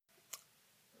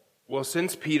Well,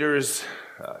 since Peter's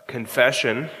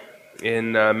confession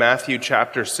in Matthew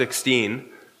chapter 16,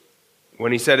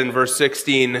 when he said in verse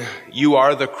 16, "You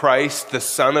are the Christ, the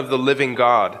Son of the living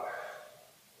God,"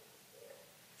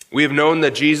 we have known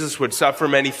that Jesus would suffer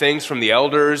many things from the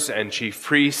elders and chief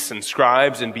priests and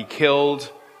scribes and be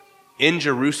killed in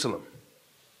Jerusalem.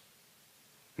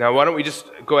 Now, why don't we just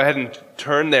go ahead and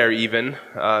turn there even,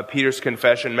 Peter's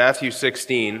confession, Matthew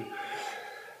 16.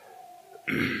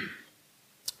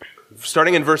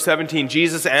 Starting in verse 17,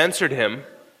 Jesus answered him,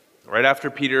 right after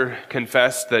Peter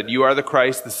confessed that you are the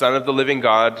Christ, the Son of the living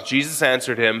God. Jesus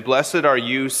answered him, "Blessed are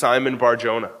you, Simon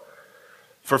Bar-Jonah.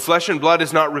 For flesh and blood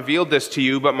has not revealed this to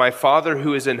you, but my Father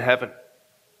who is in heaven.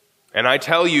 And I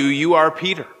tell you, you are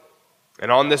Peter. And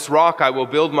on this rock I will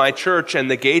build my church, and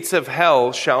the gates of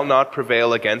hell shall not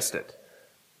prevail against it.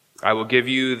 I will give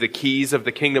you the keys of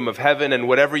the kingdom of heaven, and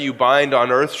whatever you bind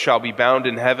on earth shall be bound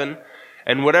in heaven,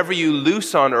 and whatever you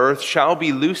loose on earth shall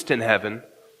be loosed in heaven."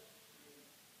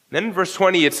 Then in verse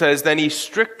 20 it says, "Then he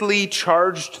strictly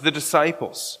charged the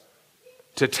disciples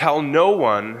to tell no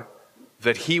one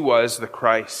that he was the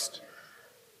Christ."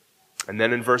 And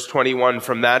then in verse 21,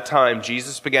 "From that time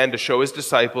Jesus began to show his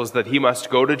disciples that he must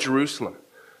go to Jerusalem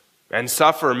and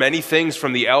suffer many things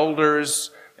from the elders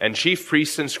and chief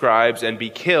priests and scribes and be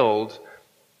killed,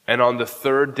 and on the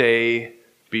third day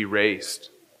be raised."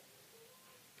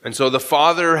 And so the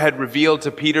Father had revealed to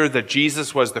Peter that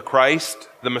Jesus was the Christ,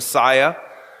 the Messiah,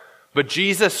 but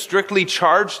Jesus strictly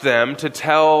charged them to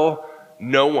tell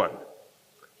no one.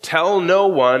 Tell no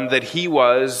one that he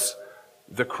was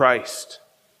the Christ.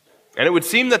 And it would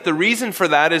seem that the reason for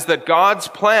that is that God's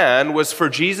plan was for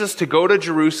Jesus to go to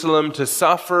Jerusalem to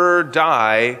suffer,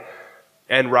 die,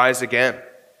 and rise again.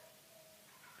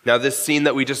 Now, this scene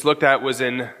that we just looked at was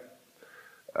in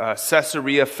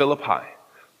Caesarea Philippi.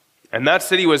 And that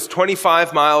city was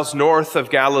 25 miles north of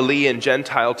Galilee in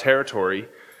Gentile territory.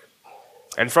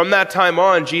 And from that time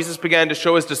on, Jesus began to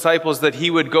show his disciples that he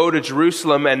would go to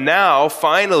Jerusalem. And now,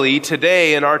 finally,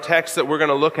 today, in our text that we're going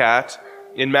to look at,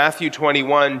 in Matthew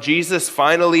 21, Jesus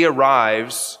finally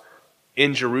arrives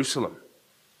in Jerusalem.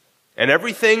 And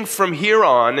everything from here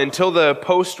on, until the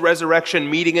post-resurrection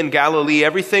meeting in Galilee,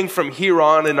 everything from here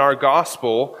on in our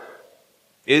gospel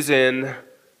is in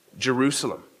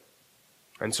Jerusalem.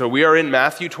 And so we are in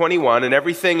Matthew 21, and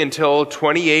everything until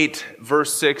 28,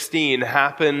 verse 16,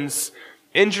 happens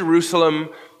in Jerusalem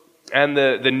and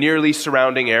the nearly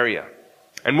surrounding area.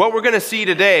 And what we're going to see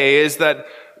today is that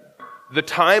the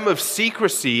time of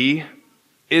secrecy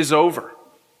is over.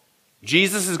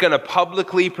 Jesus is going to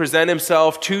publicly present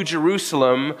himself to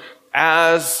Jerusalem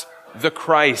as the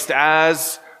Christ,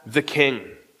 as the King.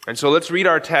 And so let's read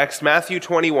our text, Matthew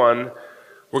 21.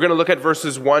 We're going to look at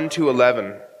verses 1 to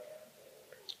 11.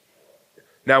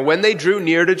 "Now when they drew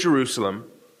near to Jerusalem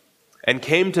and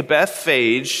came to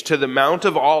Bethphage to the Mount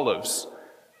of Olives,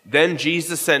 then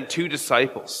Jesus sent 2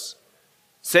 disciples,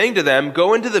 saying to them,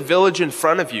 'Go into the village in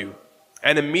front of you,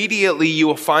 and immediately you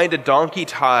will find a donkey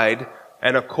tied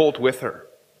and a colt with her.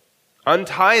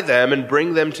 Untie them and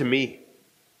bring them to me.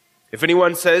 If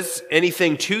anyone says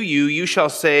anything to you, you shall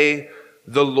say,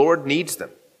 "The Lord needs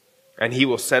them," and he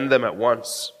will send them at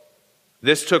once.'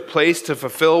 This took place to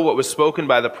fulfill what was spoken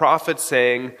by the prophet,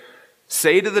 saying,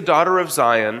 'Say to the daughter of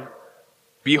Zion,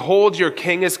 behold, your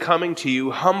king is coming to you,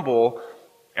 humble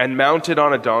and mounted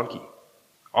on a donkey,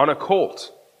 on a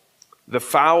colt, the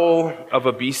foal of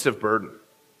a beast of burden.'"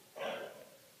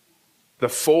 The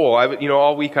foal,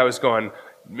 all week I was going,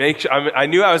 I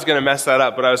knew I was going to mess that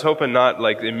up, but I was hoping not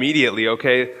like immediately,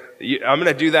 okay? I'm going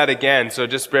to do that again, so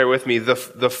just bear with me. The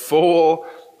foal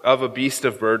of a beast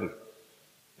of burden.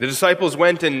 The disciples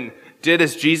went and did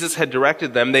as Jesus had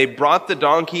directed them. They brought the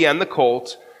donkey and the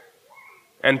colt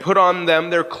and put on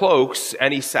them their cloaks,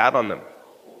 and he sat on them.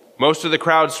 Most of the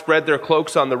crowd spread their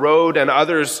cloaks on the road, and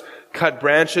others cut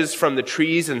branches from the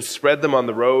trees and spread them on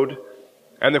the road.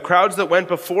 And the crowds that went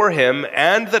before him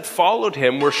and that followed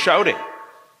him were shouting,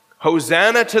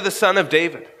 "Hosanna to the Son of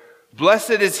David!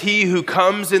 Blessed is he who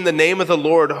comes in the name of the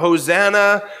Lord!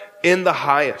 Hosanna in the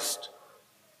highest!"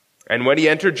 And when he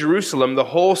entered Jerusalem, the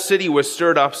whole city was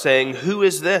stirred up, saying, "Who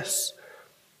is this?"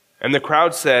 And the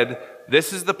crowd said,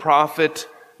 "This is the prophet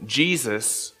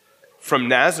Jesus from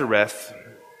Nazareth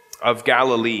of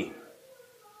Galilee."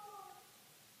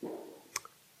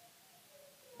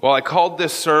 Well, I called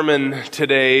this sermon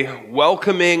today,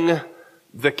 "Welcoming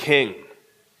the King."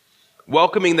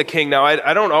 Welcoming the King. Now,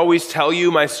 I don't always tell you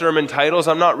my sermon titles.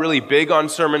 I'm not really big on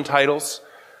sermon titles.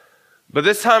 But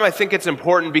this time I think it's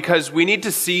important because we need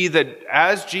to see that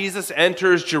as Jesus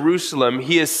enters Jerusalem,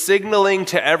 he is signaling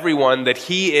to everyone that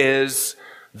he is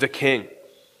the King.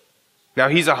 Now,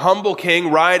 he's a humble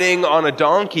king riding on a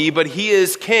donkey, but he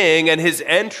is king, and his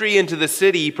entry into the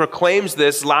city proclaims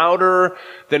this louder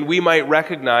than we might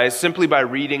recognize simply by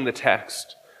reading the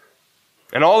text.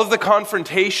 And all of the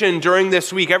confrontation during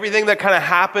this week, everything that kind of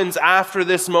happens after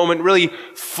this moment really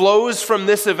flows from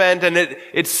this event, and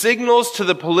it signals to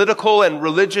the political and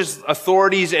religious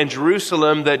authorities in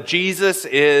Jerusalem that Jesus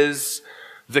is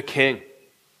the king.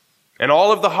 And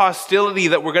all of the hostility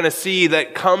that we're going to see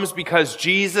that comes because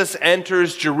Jesus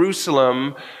enters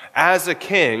Jerusalem as a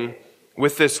king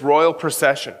with this royal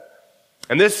procession.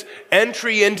 And this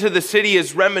entry into the city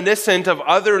is reminiscent of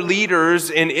other leaders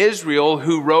in Israel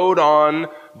who rode on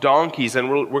donkeys.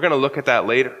 And we're going to look at that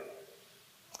later.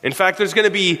 In fact, there's going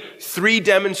to be 3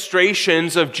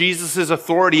 demonstrations of Jesus'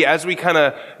 authority as we kind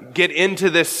of get into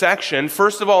this section.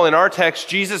 First of all, in our text,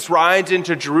 Jesus rides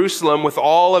into Jerusalem with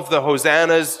all of the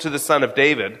hosannas to the Son of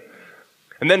David.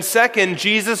 And then second,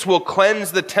 Jesus will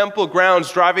cleanse the temple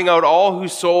grounds, driving out all who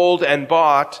sold and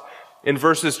bought in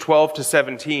verses 12 to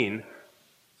 17.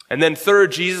 And then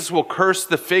third, Jesus will curse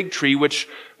the fig tree, which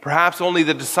perhaps only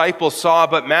the disciples saw,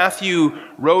 but Matthew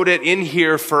wrote it in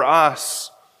here for us.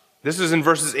 This is in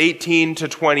verses 18 to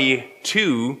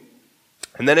 22.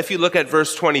 And then if you look at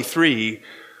verse 23,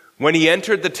 when he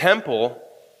entered the temple,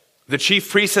 the chief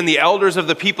priests and the elders of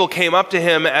the people came up to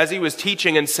him as he was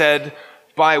teaching and said,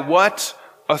 "By what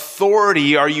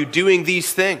authority are you doing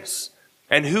these things?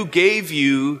 And who gave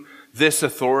you this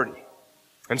authority?"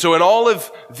 And so in all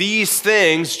of these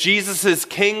things, Jesus'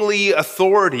 kingly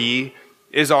authority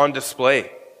is on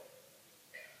display.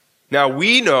 Now,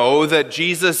 we know that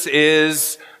Jesus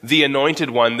is the anointed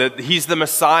one, that he's the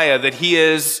Messiah, that he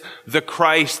is the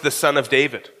Christ, the Son of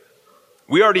David.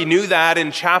 We already knew that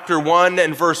in chapter 1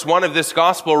 and verse 1 of this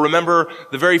gospel. Remember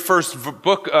the very first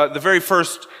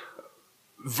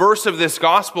verse of this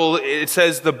gospel, it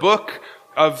says the book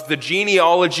of the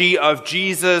genealogy of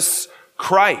Jesus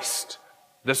Christ,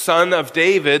 the son of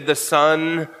David, the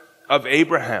son of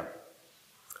Abraham.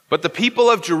 But the people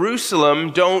of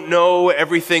Jerusalem don't know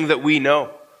everything that we know.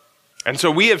 And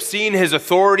so we have seen his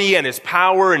authority and his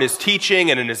power and his teaching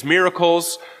and in his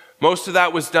miracles. Most of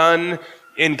that was done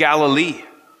in Galilee.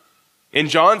 In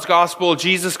John's gospel,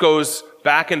 Jesus goes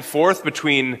back and forth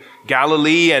between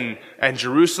Galilee and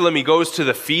Jerusalem. He goes to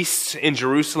the feasts in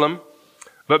Jerusalem.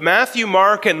 But Matthew,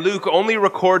 Mark, and Luke only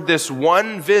record this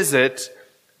one visit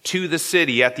to the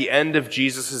city at the end of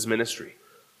Jesus' ministry.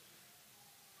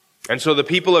 And so the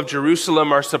people of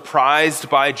Jerusalem are surprised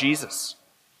by Jesus.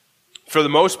 For the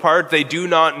most part, they do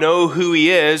not know who he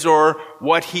is or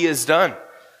what he has done.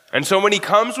 And so when he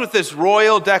comes with this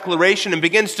royal declaration and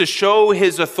begins to show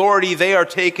his authority, they are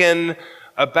taken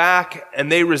aback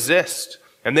and they resist.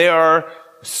 And they are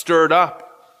stirred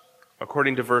up,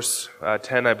 according to verse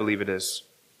 10, I believe it is.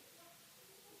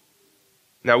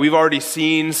 Now, we've already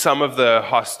seen some of the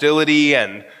hostility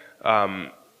and,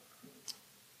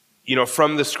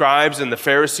 from the scribes and the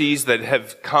Pharisees that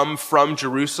have come from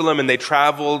Jerusalem, and they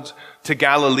traveled to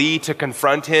Galilee to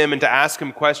confront him and to ask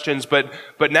him questions. But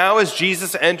now as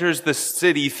Jesus enters the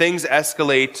city, things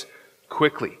escalate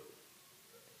quickly.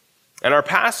 And our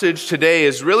passage today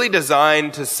is really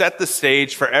designed to set the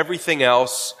stage for everything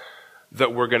else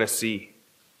that we're going to see.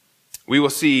 We will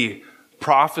see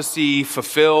prophecy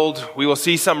fulfilled. We will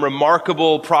see some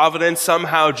remarkable providence.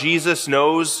 Somehow Jesus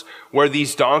knows where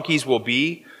these donkeys will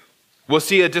be. We'll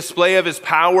see a display of his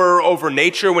power over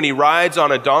nature when he rides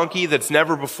on a donkey that's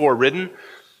never before ridden.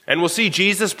 And we'll see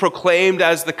Jesus proclaimed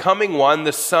as the coming one,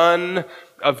 the Son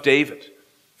of David.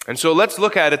 And so let's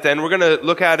look at it then. We're going to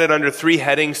look at it under 3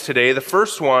 headings today. The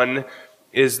first one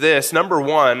is this. Number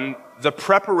 1, the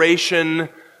preparation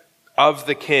of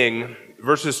the king.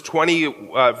 Verses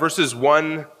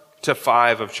 1 to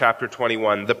 5 of chapter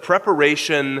 21. The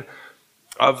preparation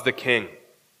of the king.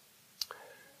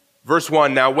 Verse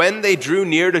 1, now when they drew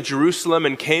near to Jerusalem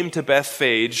and came to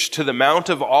Bethphage, to the Mount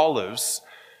of Olives,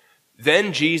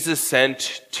 then Jesus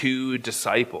sent 2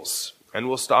 disciples. And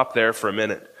we'll stop there for a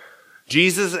minute.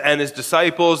 Jesus and his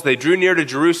disciples, they drew near to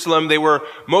Jerusalem. They were,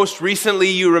 most recently,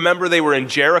 you remember, they were in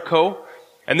Jericho.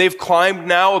 And they've climbed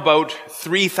now about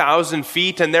 3,000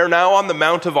 feet, and they're now on the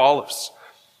Mount of Olives.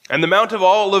 And the Mount of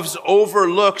Olives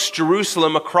overlooks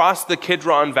Jerusalem across the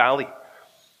Kidron Valley.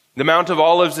 The Mount of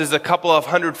Olives is a couple of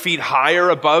 100 feet higher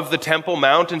above the Temple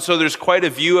Mount, and so there's quite a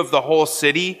view of the whole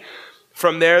city.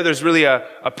 From there, there's really a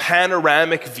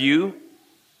panoramic view.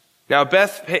 Now,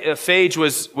 Bethphage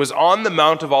was on the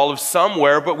Mount of Olives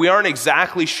somewhere, but we aren't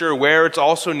exactly sure where. It's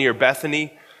also near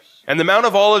Bethany. And the Mount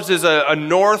of Olives is a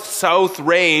north-south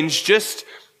range just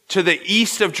to the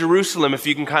east of Jerusalem, if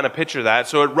you can kind of picture that.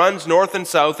 So it runs north and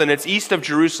south, and it's east of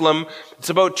Jerusalem. It's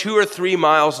about 2 or 3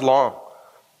 miles long.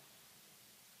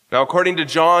 Now, according to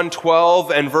John 12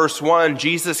 and verse 1,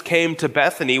 Jesus came to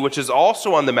Bethany, which is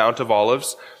also on the Mount of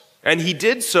Olives, and he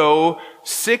did so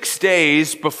 6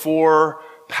 days before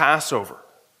Passover.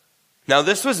 Now,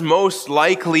 this was most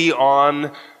likely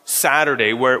on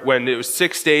Saturday, when it was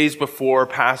 6 days before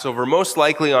Passover, most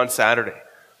likely on Saturday.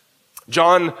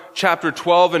 John chapter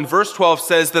 12 and verse 12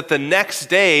 says that the next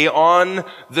day, on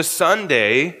the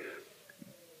Sunday,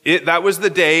 that was the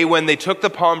day when they took the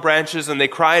palm branches and they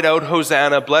cried out,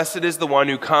 "Hosanna, blessed is the one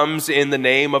who comes in the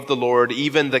name of the Lord,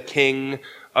 even the King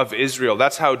of Israel."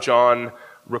 That's how John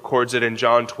records it in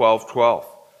John 12:12.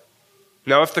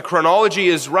 Now, if the chronology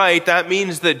is right, that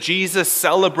means that Jesus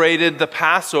celebrated the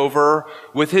Passover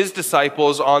with his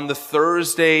disciples on the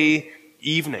Thursday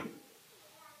evening.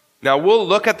 Now, we'll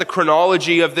look at the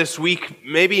chronology of this week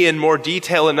maybe in more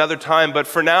detail another time, but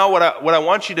for now, what I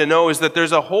want you to know is that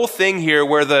there's a whole thing here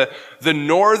where the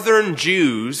northern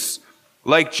Jews,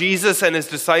 like Jesus and his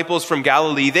disciples from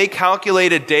Galilee, they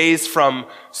calculated days from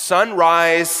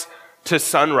sunrise to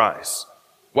sunrise.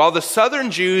 While the southern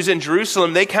Jews in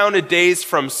Jerusalem, they counted days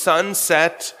from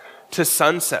sunset to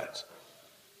sunset.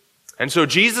 And so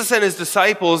Jesus and his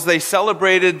disciples, they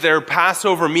celebrated their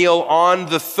Passover meal on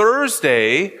the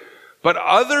Thursday, but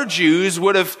other Jews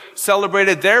would have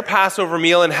celebrated their Passover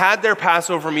meal and had their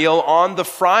Passover meal on the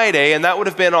Friday, and that would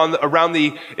have been around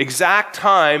the exact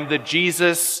time that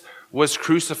Jesus was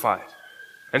crucified.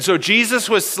 And so Jesus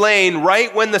was slain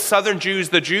right when the southern Jews,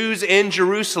 the Jews in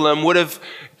Jerusalem, would have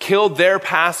killed their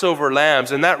Passover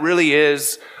lambs. And that really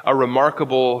is a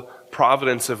remarkable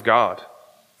providence of God.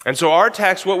 And so our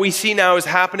text, what we see now, is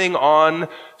happening on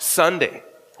Sunday.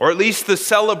 Or at least the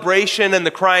celebration and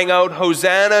the crying out,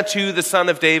 "Hosanna to the Son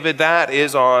of David," that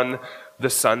is on the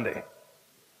Sunday.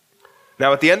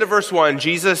 Now at the end of verse 1,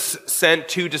 Jesus sent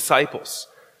 2 disciples,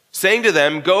 saying to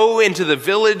them, "Go into the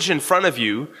village in front of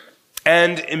you,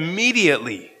 and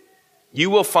immediately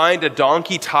you will find a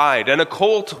donkey tied and a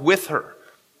colt with her.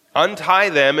 Untie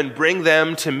them and bring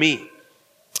them to me.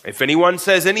 If anyone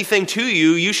says anything to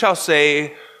you, you shall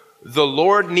say, 'The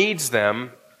Lord needs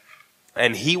them,'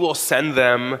 and he will send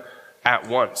them at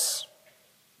once."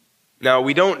 Now,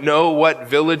 we don't know what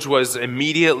village was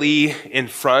immediately in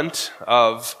front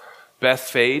of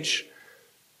Bethphage.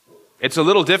 It's a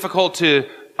little difficult to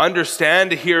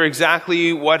understand here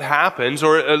exactly what happens,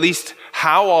 or at least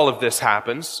how all of this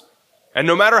happens. And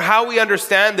no matter how we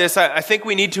understand this, I think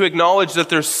we need to acknowledge that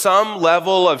there's some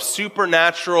level of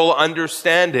supernatural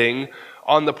understanding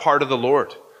on the part of the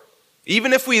Lord.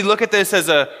 Even if we look at this as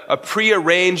a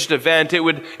prearranged event, it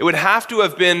would have to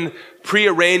have been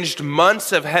prearranged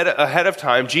months ahead of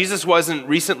time. Jesus wasn't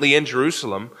recently in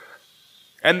Jerusalem.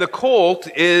 And the colt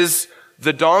is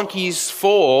the donkey's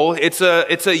foal. It's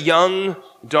a young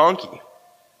donkey.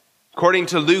 According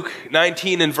to Luke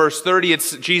 19 and verse 30,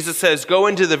 Jesus says, "Go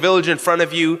into the village in front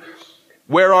of you,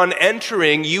 where on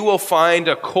entering you will find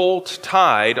a colt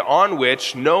tied on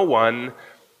which no one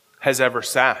has ever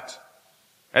sat."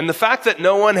 And the fact that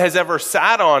no one has ever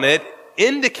sat on it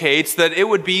indicates that it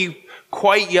would be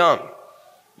quite young.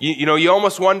 You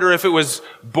almost wonder if it was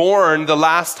born the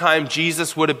last time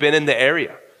Jesus would have been in the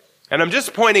area. And I'm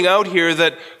just pointing out here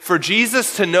that for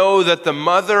Jesus to know that the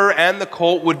mother and the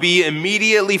colt would be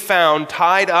immediately found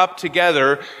tied up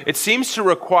together, it seems to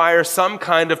require some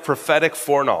kind of prophetic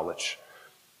foreknowledge.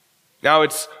 Now,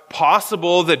 it's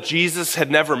possible that Jesus had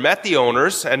never met the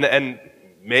owners, and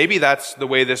maybe that's the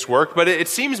way this worked, but it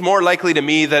seems more likely to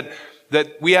me that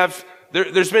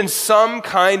there's been some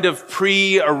kind of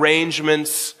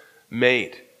pre-arrangements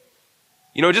made.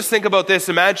 Just think about this.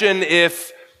 Imagine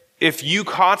if you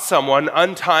caught someone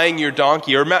untying your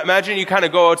donkey, or imagine you kind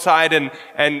of go outside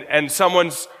and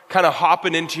someone's kind of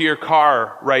hopping into your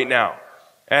car right now.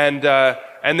 And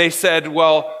they said,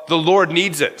 "Well, the Lord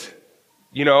needs it."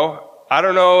 I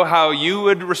don't know how you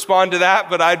would respond to that,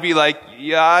 but I'd be like,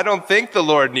 "Yeah, I don't think the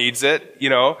Lord needs it."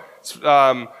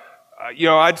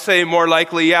 I'd say more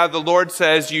likely, yeah, the Lord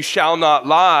says you shall not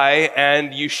lie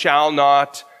and you shall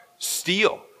not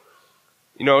steal.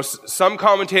 Some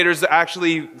commentators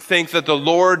actually think that the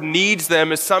Lord needs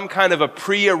them as some kind of a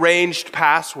prearranged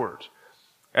password.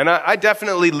 And I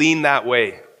definitely lean that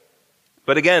way.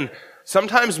 But again,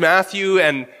 sometimes Matthew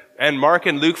and Mark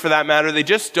and Luke, for that matter, they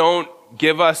just don't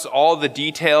give us all the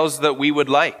details that we would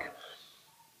like.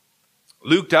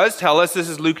 Luke does tell us, this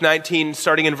is Luke 19,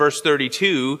 starting in verse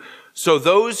 32, "So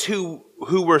those who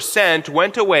were sent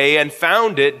went away and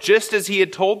found it just as he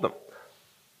had told them.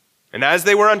 And as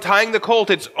they were untying the colt,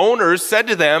 its owners said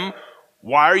to them,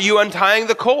 "Why are you untying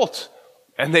the colt?"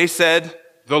 And they said,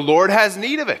 "The Lord has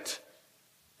need of it."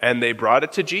 And they brought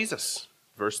it to Jesus.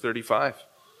 Verse 35.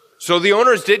 So the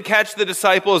owners did catch the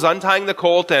disciples untying the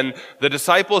colt, and the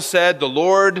disciples said, "The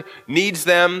Lord needs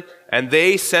them." And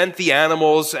they sent the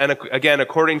animals, and again,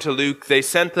 according to Luke, they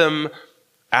sent them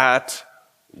at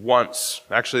once.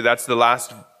 Actually, that's the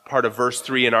last part of verse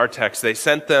 3 in our text. They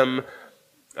sent them,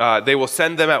 they will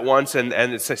send them at once, and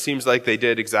it seems like they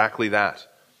did exactly that.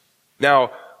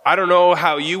 Now, I don't know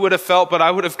how you would have felt, but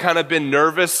I would have kind of been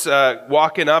nervous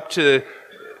walking up to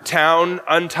town,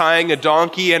 untying a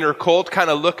donkey and her colt,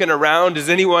 kind of looking around. Is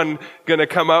anyone going to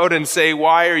come out and say,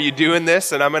 "Why are you doing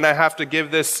this?" And I'm going to have to give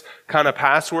this kind of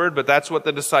password, but that's what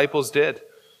the disciples did.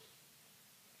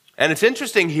 And it's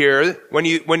interesting here, when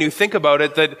you think about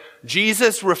it, that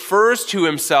Jesus refers to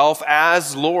himself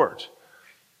as Lord.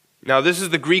 Now, this is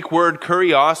the Greek word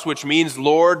kurios, which means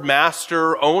Lord,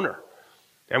 Master, Owner.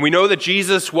 And we know that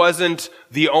Jesus wasn't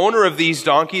the owner of these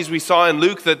donkeys. We saw in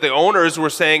Luke that the owners were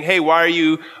saying, "Hey, why are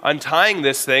you untying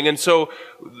this thing?" And so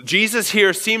Jesus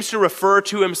here seems to refer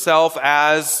to himself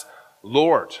as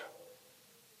Lord.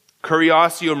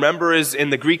 Kurios, you remember, is in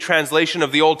the Greek translation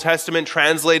of the Old Testament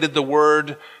translated the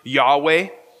word Yahweh.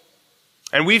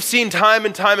 And we've seen time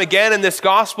and time again in this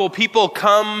gospel, people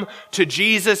come to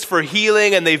Jesus for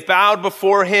healing, and they've bowed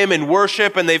before him in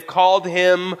worship, and they've called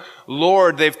him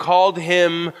Lord. They've called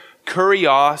him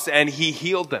Kurios, and he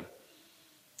healed them.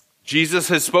 Jesus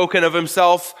has spoken of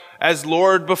himself as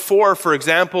Lord before. For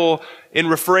example, in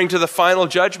referring to the final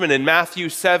judgment in Matthew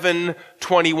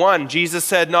 7:21, Jesus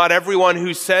said, "Not everyone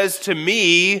who says to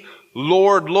me,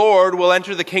 'Lord, Lord,' will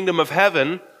enter the kingdom of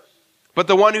heaven, but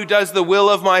the one who does the will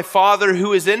of my Father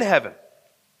who is in heaven.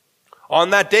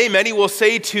 On that day, many will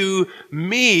say to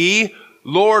me,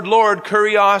 'Lord, Lord,'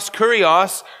 Kurios,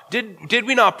 Kurios, did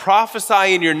we not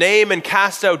prophesy in your name and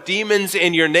cast out demons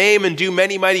in your name and do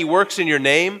many mighty works in your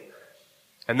name?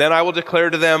 And then I will declare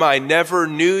to them, 'I never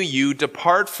knew you.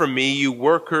 Depart from me, you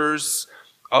workers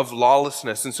of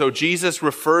lawlessness.'" And so Jesus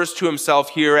refers to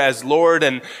himself here as Lord,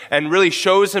 and really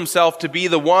shows himself to be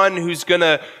the one who's going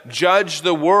to judge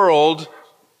the world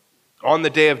on the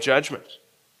day of judgment.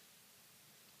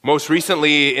 Most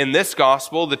recently in this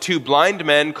gospel, the two blind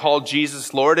men called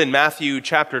Jesus Lord in Matthew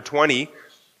chapter 20.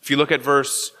 If you look at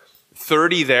verse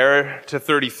 30 there to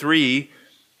 33,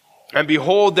 "And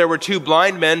behold, there were two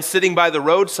blind men sitting by the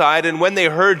roadside, and when they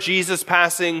heard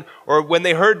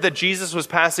that Jesus was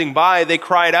passing by, they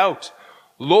cried out,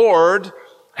 'Lord,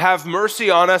 have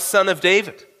mercy on us, Son of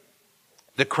David.'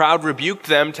 The crowd rebuked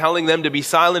them, telling them to be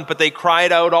silent, but they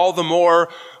cried out all the more,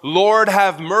 'Lord,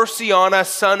 have mercy on us,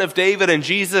 Son of David.' And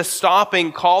Jesus,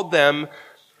 stopping, called them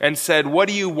and said, 'What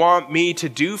do you want me to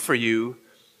do for you?'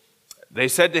 They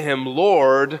said to him,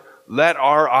 'Lord, let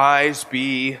our eyes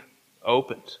be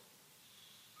opened.'"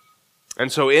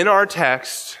 And so in our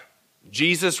text,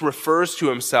 Jesus refers to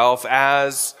himself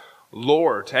as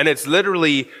Lord. And it's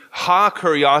literally ha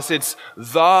kurios, it's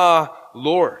the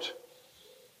Lord.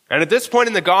 And at this point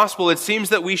in the gospel, it seems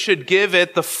that we should give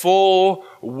it the full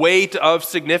weight of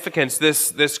significance,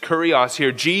 this kurios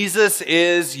here. Jesus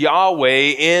is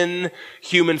Yahweh in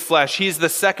human flesh. He's the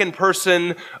second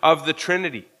person of the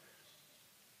Trinity.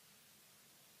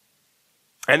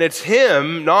 And it's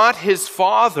him, not his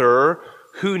Father,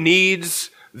 who needs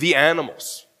the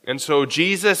animals. And so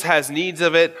Jesus has needs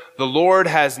of it, the Lord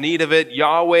has need of it,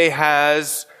 Yahweh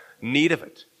has need of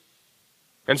it.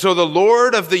 And so the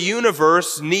Lord of the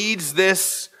universe needs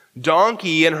this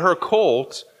donkey and her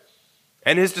colt,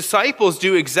 and his disciples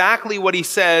do exactly what he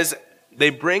says. They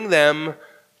bring them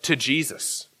to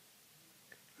Jesus.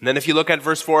 And then if you look at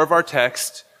verse 4 of our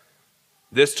text,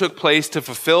 this took place to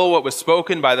fulfill what was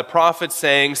spoken by the prophet,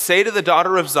 saying, "Say to the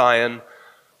daughter of Zion,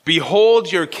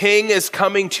 behold, your king is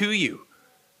coming to you,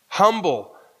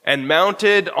 humble and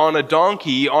mounted on a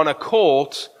donkey, on a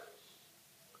colt,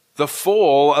 the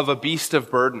foal of a beast of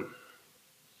burden."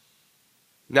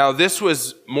 Now, this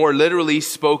was more literally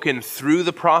spoken through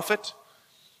the prophet.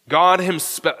 God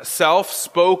himself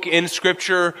spoke in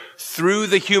Scripture through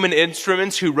the human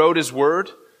instruments who wrote his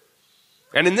word.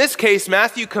 And in this case,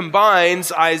 Matthew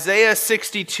combines Isaiah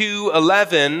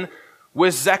 62:11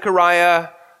 with Zechariah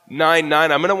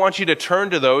 9:9. I'm going to want you to turn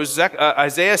to those.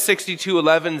 Isaiah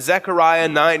 62:11, Zechariah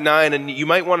 9:9, and you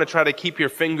might want to try to keep your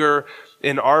finger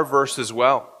in our verse as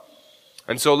well.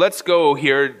 And so let's go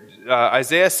here,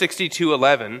 Isaiah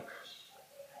 62:11.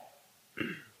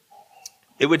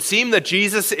 It would seem that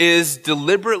Jesus is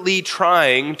deliberately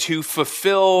trying to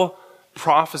fulfill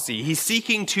prophecy. He's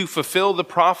seeking to fulfill the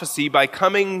prophecy by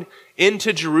coming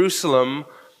into Jerusalem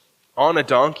on a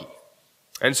donkey.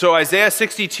 And so Isaiah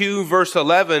 62 verse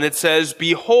 11, it says,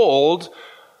 "Behold,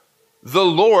 the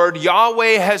Lord,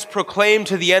 Yahweh, has proclaimed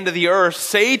to the end of the earth,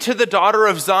 say to the daughter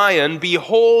of Zion,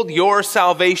 behold, your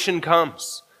salvation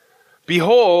comes.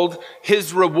 Behold,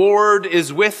 his reward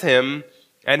is with him,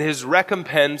 and his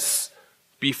recompense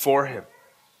before him."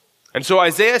 And so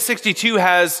Isaiah 62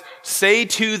 has, "Say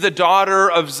to the daughter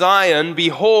of Zion,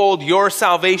 behold, your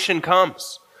salvation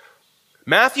comes."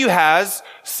 Matthew has,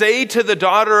 "Say to the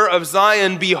daughter of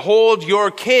Zion, behold, your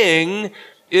king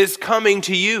is coming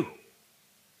to you."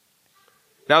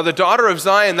 Now, the daughter of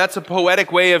Zion, that's a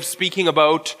poetic way of speaking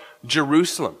about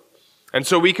Jerusalem. And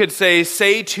so we could say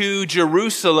to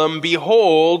Jerusalem,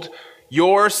 behold,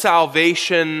 your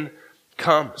salvation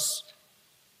comes.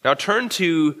 Now turn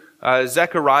to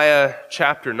Zechariah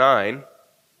chapter 9.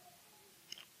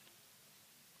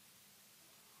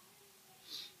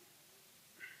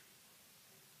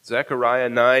 Zechariah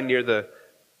 9, near the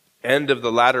end of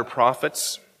the latter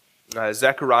prophets.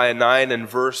 Zechariah 9 and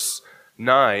verse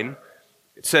 9.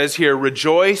 It says here,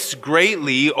 "Rejoice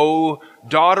greatly, O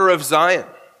daughter of Zion."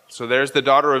 So there's the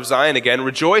daughter of Zion again.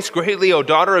 "Rejoice greatly, O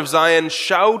daughter of Zion.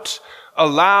 Shout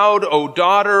aloud, O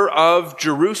daughter of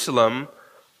Jerusalem.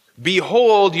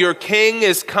 Behold, your king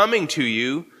is coming to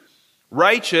you.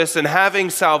 Righteous and having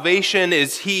salvation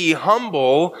is he,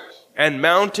 humble and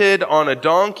mounted on a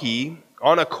donkey,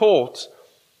 on a colt,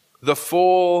 the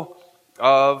foal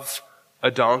of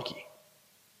a donkey."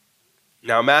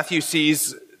 Now Matthew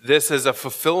sees this as a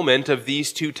fulfillment of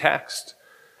these two texts.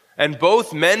 And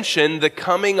both mention the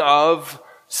coming of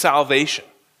salvation.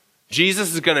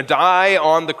 Jesus is going to die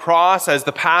on the cross as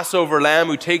the Passover lamb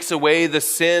who takes away the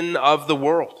sin of the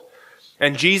world.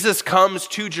 And Jesus comes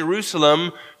to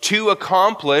Jerusalem to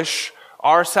accomplish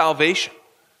our salvation.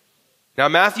 Now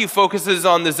Matthew focuses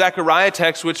on the Zechariah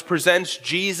text, which presents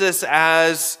Jesus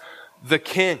as the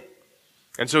king.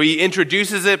 And so he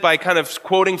introduces it by kind of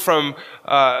quoting from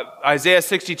Isaiah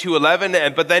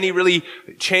 62:11, but then he really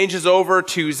changes over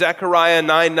to Zechariah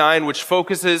 9:9, which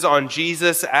focuses on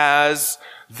Jesus as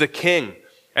the king.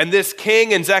 And this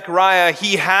king in Zechariah,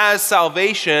 he has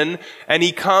salvation, and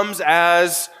he comes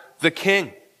as the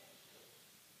king.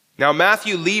 Now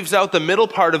Matthew leaves out the middle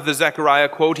part of the Zechariah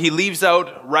quote. He leaves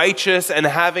out righteous and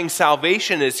having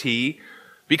salvation is he,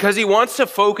 because he wants to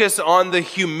focus on the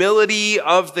humility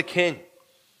of the king.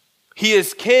 He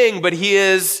is king, but he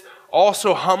is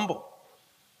also humble.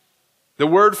 The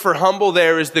word for humble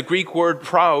there is the Greek word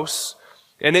praus,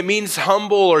 and it means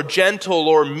humble or gentle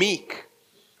or meek.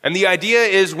 And the idea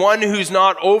is one who's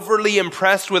not overly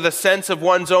impressed with a sense of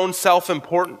one's own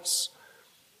self-importance.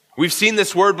 We've seen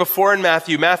this word before in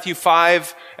Matthew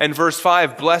 5 and verse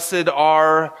 5, "Blessed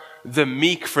are the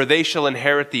meek, for they shall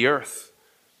inherit the earth."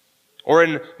 Or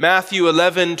in Matthew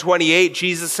 11:28,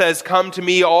 Jesus says, "Come to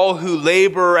me, all who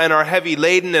labor and are heavy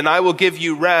laden, and I will give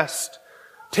you rest.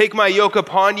 Take my yoke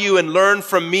upon you and learn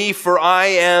from me, for I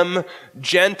am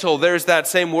gentle." There's that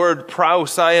same word,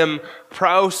 praus. I am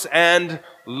praus and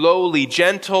lowly,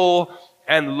 gentle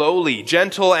and lowly,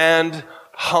 gentle and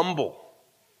humble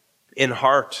in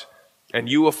heart, and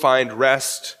you will find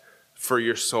rest for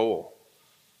your soul.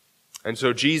 And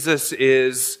so Jesus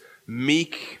is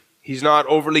meek. He's not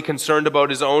overly concerned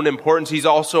about his own importance. He's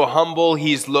also humble.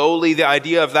 He's lowly. The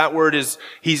idea of that word is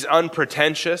he's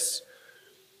unpretentious.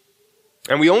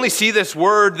 And we only see this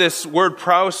word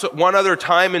praus, one other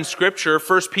time in Scripture,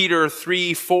 1 Peter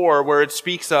 3:4, where it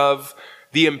speaks of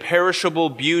the imperishable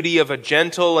beauty of a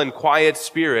gentle and quiet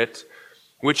spirit,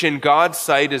 which in God's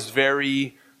sight is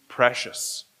very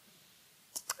precious.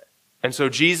 And so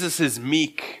Jesus is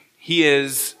meek. He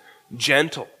is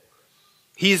gentle.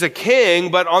 He's a king,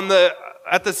 but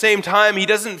at the same time, he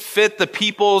doesn't fit the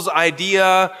people's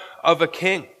idea of a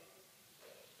king.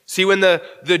 See, when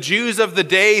the Jews of the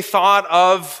day thought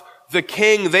of the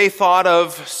king, they thought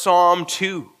of Psalm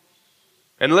 2.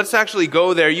 And let's actually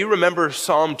go there. You remember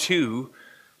Psalm 2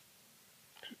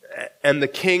 and the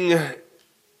king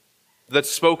that's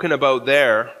spoken about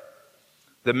there,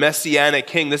 the Messianic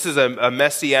king. This is a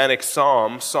Messianic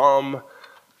psalm, Psalm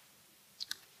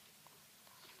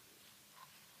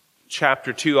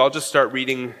chapter 2. I'll just start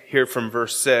reading here from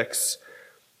verse 6.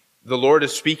 The Lord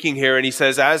is speaking here, and he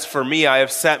says, "As for me, I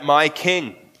have set my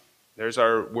king." There's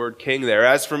our word king there.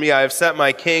 "As for me, I have set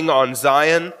my king on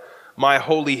Zion, my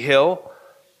holy hill.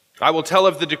 I will tell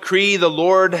of the decree the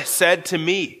Lord said to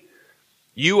me,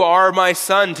 you are my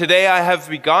son. Today I have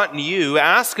begotten you.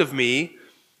 Ask of me,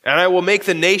 and I will make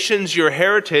the nations your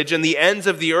heritage and the ends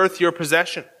of the earth your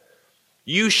possession.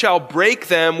 You shall break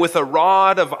them with a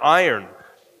rod of iron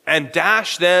and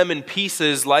dash them in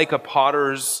pieces like a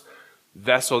potter's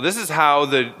vessel. This is how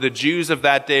the Jews of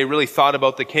that day really thought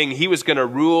about the king. He was going to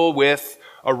rule with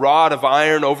a rod of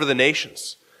iron over the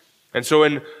nations. And so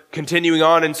in continuing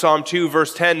on in Psalm 2,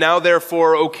 verse 10, now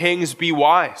therefore, O kings, be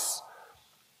wise.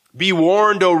 Be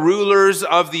warned, O rulers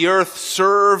of the earth,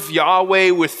 serve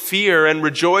Yahweh with fear and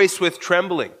rejoice with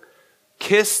trembling.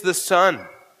 Kiss the Son,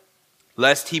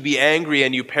 lest he be angry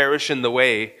and you perish in the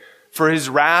way, for his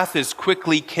wrath is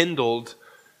quickly kindled.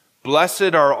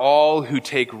 Blessed are all who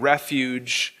take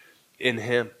refuge in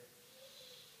him.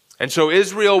 And so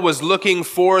Israel was looking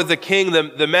for the king,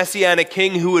 the messianic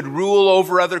king who would rule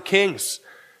over other kings.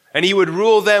 And he would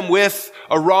rule them with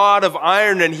a rod of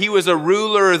iron, and he was a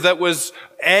ruler that was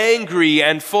angry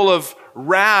and full of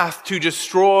wrath to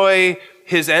destroy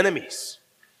his enemies.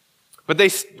 But they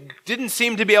didn't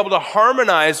seem to be able to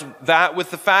harmonize that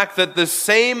with the fact that the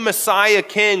same Messiah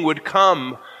king would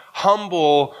come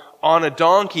humble on a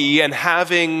donkey and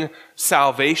having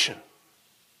salvation.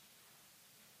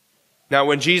 Now,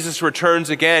 when Jesus returns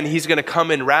again, he's going to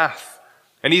come in wrath.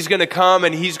 And he's going to come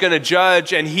and he's going to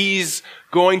judge and he's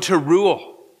going to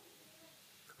rule.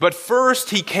 But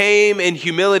first, he came in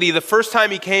humility. The first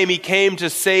time he came to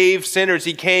save sinners.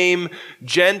 He came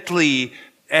gently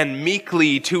and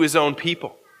meekly to his own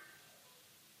people.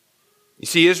 You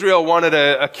see, Israel wanted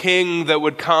a king that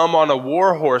would come on a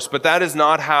war horse, but that is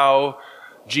not how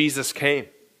Jesus came.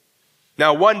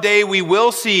 Now, one day we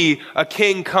will see a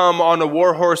king come on a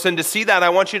war horse, and to see that, I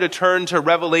want you to turn to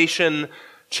Revelation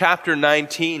chapter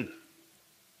 19.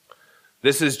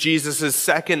 This is Jesus'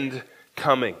 second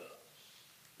coming.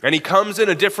 And he comes in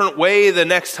a different way the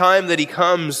next time that he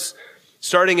comes,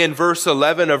 starting in verse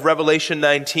 11 of Revelation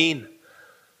 19.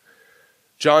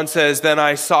 John says, then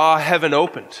I saw heaven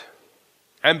opened,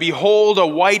 and behold, a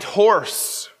white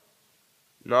horse,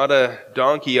 not a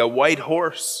donkey, a white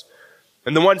horse.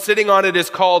 And the one sitting on it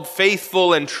is called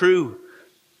Faithful and True.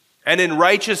 And in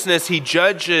righteousness he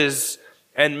judges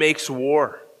and makes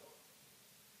war.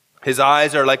 His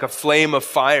eyes are like a flame of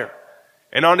fire,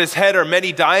 and on his head are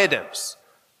many diadems.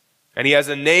 And he has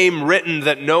a name written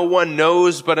that no one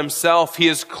knows but himself. He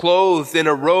is clothed in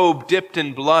a robe dipped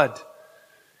in blood.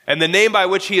 And the name by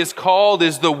which he is called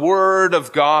is the Word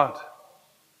of God.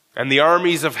 And the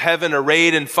armies of heaven,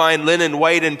 arrayed in fine linen,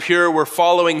 white and pure, were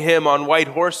following him on white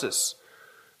horses.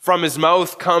 From his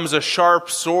mouth comes a sharp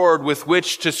sword with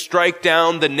which to strike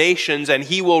down the nations, and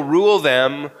he will rule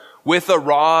them with a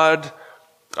rod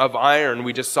of iron.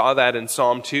 We just saw that in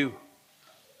Psalm 2.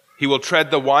 He will tread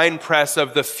the winepress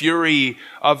of the fury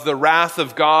of the wrath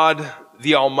of God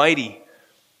the Almighty.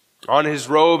 On his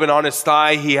robe and on his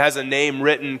thigh he has a name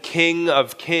written, King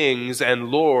of Kings and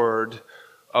Lord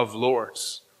of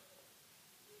Lords.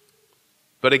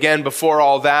 But again, before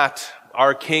all that,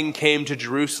 our King came to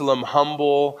Jerusalem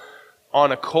humble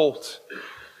on a colt,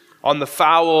 on the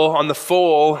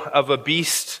foal of a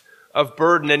beast of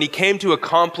burden, and he came to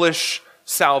accomplish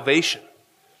salvation.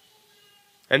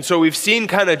 And so we've seen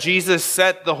kind of Jesus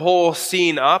set the whole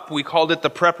scene up. We called it the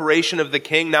preparation of the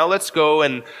king. Now let's go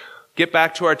and get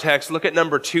back to our text. Look at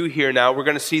number 2 here now. We're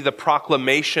going to see the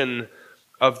proclamation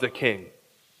of the king.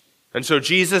 And so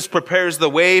Jesus prepares the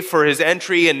way for his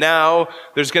entry, and now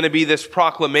there's going to be this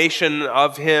proclamation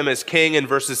of him as king in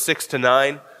verses 6 to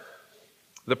 9.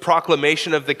 The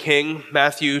proclamation of the king,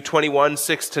 Matthew 21,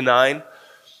 6 to 9.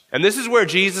 And this is where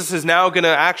Jesus is now going to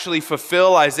actually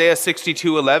fulfill Isaiah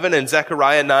 62:11 and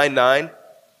Zechariah 9:9.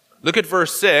 Look at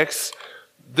verse 6.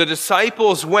 The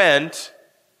disciples went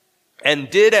and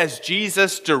did as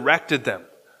Jesus directed them.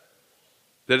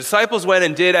 The disciples went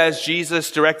and did as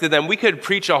Jesus directed them. We could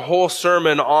preach a whole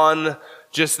sermon on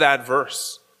just that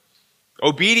verse.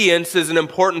 Obedience is an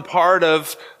important part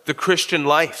of the Christian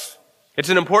life. It's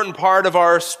an important part of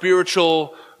our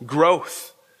spiritual growth.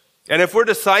 And if we're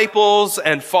disciples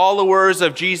and followers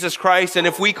of Jesus Christ, and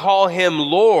if we call him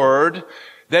Lord,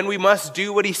 then we must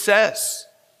do what he says.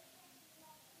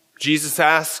 Jesus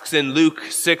asks in Luke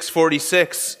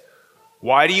 6:46,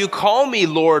 why do you call me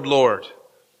Lord, Lord,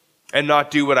 and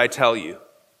not do what I tell you?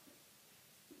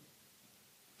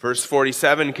 Verse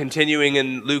 47, continuing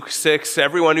in Luke 6,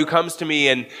 everyone who comes to me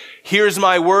and hears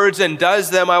my words and does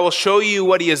them, I will show you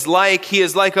what he is like. He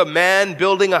is like a man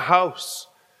building a house,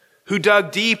 who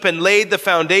dug deep and laid the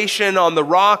foundation on the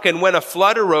rock, and when a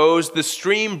flood arose, the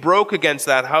stream broke against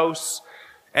that house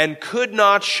and could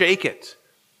not shake it,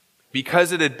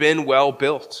 because it had been well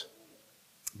built.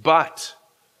 But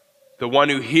the one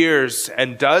who hears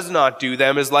and does not do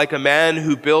them is like a man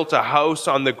who built a house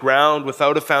on the ground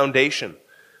without a foundation.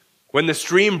 When the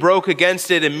stream broke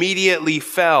against it, immediately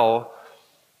fell,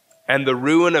 and the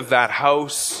ruin of that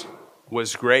house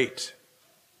was great.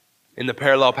 In the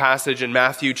parallel passage in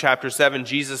Matthew chapter 7,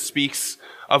 Jesus speaks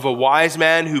of a wise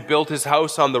man who built his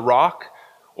house on the rock,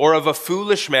 or of a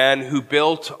foolish man who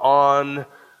built on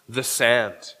the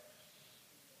sand.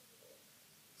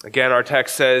 Again, our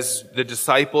text says the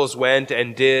disciples went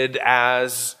and did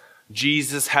as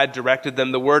Jesus had directed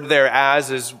them. The word there, as,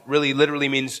 is really literally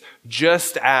means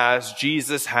just as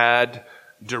Jesus had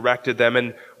directed them.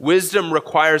 And wisdom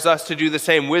requires us to do the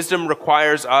same. Wisdom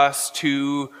requires us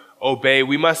to obey.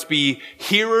 We must be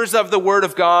hearers of the word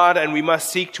of God, and we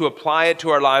must seek to apply it to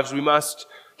our lives. We must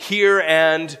hear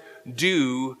and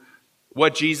do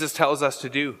what Jesus tells us to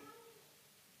do.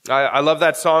 I love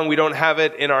that song. We don't have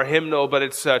it in our hymnal, but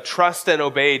it's Trust and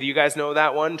Obey. Do you guys know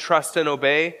that one? Trust and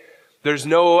obey. There's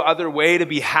no other way to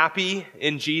be happy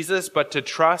in Jesus but to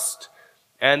trust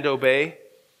and obey.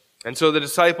 And so the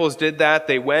disciples did that.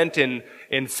 They went in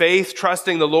faith,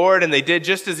 trusting the Lord, and they did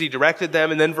just as he directed them.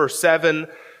 And then verse 7,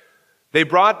 they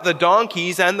brought the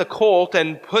donkeys and the colt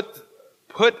and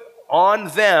put on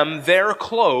them their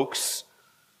cloaks,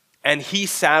 and he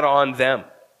sat on them.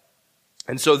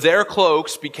 And so their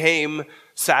cloaks became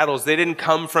saddles. They didn't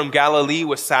come from Galilee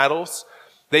with saddles.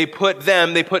 They put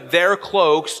their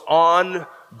cloaks on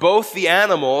both the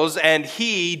animals, and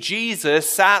he, Jesus,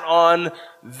 sat on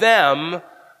them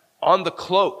on the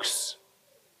cloaks.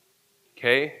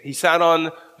 Okay? He sat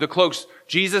on the cloaks.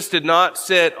 Jesus did not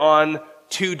sit on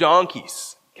two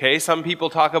donkeys. Okay? Some people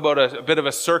talk about a bit of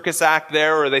a circus act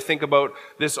there, or they think about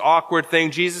this awkward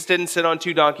thing. Jesus didn't sit on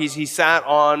two donkeys. He sat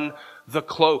on the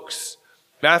cloaks.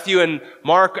 Matthew and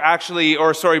Mark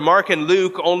Mark and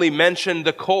Luke only mention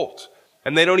the colt,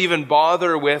 and they don't even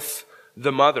bother with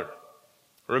the mother.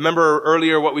 Remember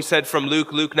earlier what we said from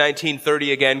Luke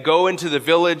 19:30 again. Go into the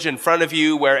village in front of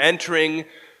you, where entering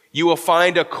you will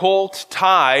find a colt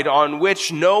tied on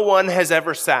which no one has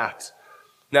ever sat.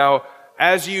 Now,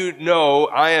 as you know,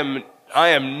 I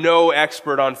am no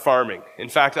expert on farming. In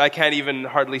fact, I can't even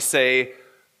hardly say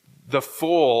the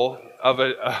foal of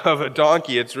a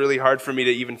donkey. It's really hard for me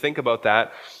to even think about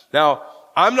that. Now,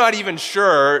 I'm not even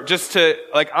sure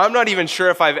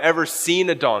if I've ever seen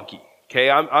a donkey. Okay,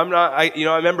 I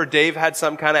remember Dave had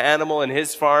some kind of animal in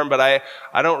his farm, but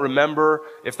I don't remember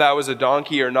if that was a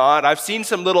donkey or not. I've seen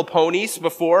some little ponies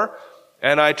before,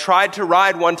 and I tried to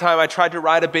ride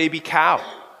a baby cow,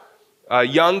 a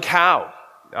young cow.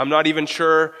 I'm not even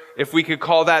sure if we could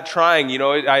call that trying. You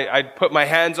know, I put my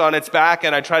hands on its back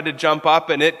and I tried to jump up,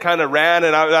 and it kind of ran,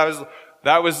 and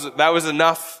that was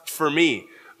enough for me.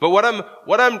 But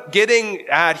what I'm getting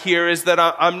at here is that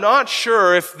I'm not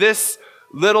sure if this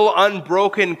little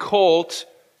unbroken colt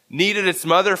needed its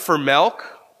mother for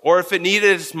milk, or if it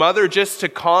needed its mother just to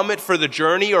calm it for the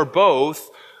journey, or both.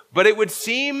 But it would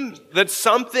seem that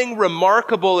something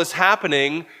remarkable is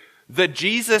happening, that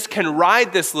Jesus can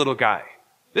ride this little guy.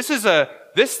 This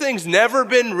thing's never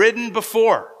been ridden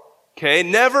before. Okay?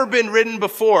 Never been ridden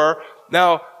before.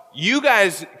 Now, you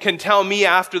guys can tell me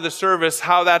after the service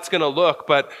how that's going to look,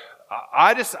 but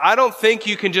I don't think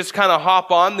you can just kind of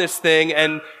hop on this thing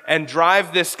and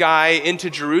drive this guy into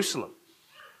Jerusalem.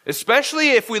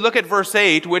 Especially if we look at verse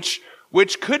 8, which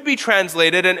could be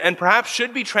translated and perhaps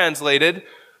should be translated,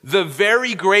 the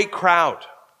very great crowd,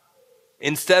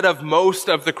 instead of most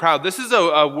of the crowd. This is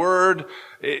a word,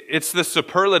 it's the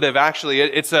superlative actually.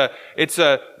 It's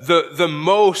the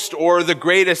most or the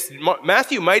greatest.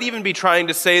 Matthew might even be trying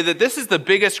to say that this is the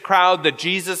biggest crowd that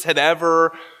Jesus had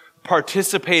ever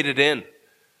participated in.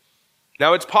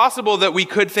 Now, it's possible that we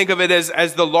could think of it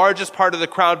as the largest part of the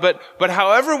crowd, but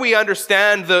however we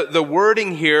understand the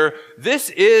wording here,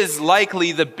 this is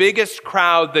likely the biggest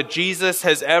crowd that Jesus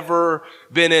has ever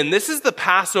been in. This is the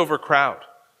Passover crowd.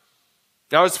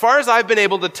 Now, as far as I've been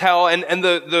able to tell, and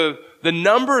the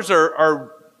numbers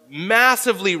are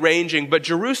massively ranging, but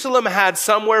Jerusalem had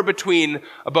somewhere between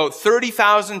about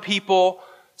 30,000 people.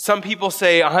 Some people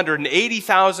say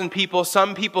 180,000 people.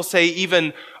 Some people say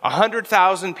even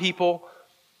 100,000 people.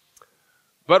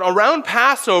 But around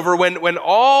Passover, when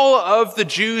all of the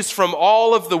Jews from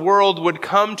all of the world would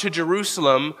come to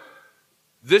Jerusalem,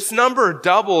 this number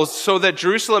doubles so that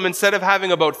Jerusalem, instead of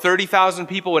having about 30,000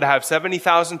 people, would have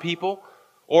 70,000 people.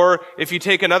 Or if you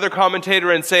take another commentator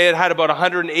and say it had about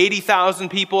 180,000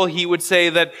 people, he would say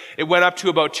that it went up to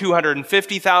about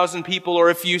 250,000 people. Or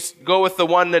if you go with the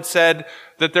one that said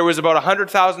that there was about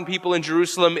 100,000 people in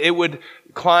Jerusalem, it would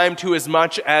climb to as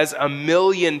much as 1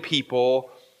 million people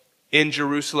in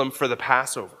Jerusalem for the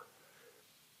Passover.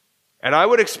 And I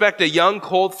would expect a young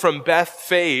colt from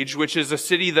Bethphage, which is a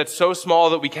city that's so small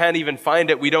that we can't even find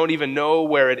it, we don't even know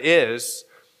where it is.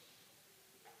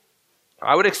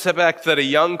 I would expect that a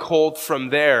young colt from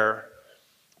there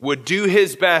would do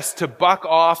his best to buck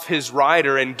off his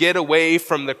rider and get away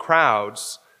from the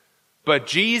crowds. But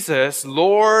Jesus,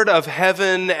 Lord of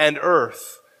heaven and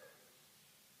earth,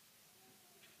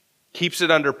 keeps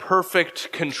it under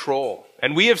perfect control.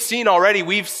 And we have seen already,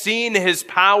 we've seen his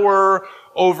power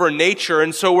over nature.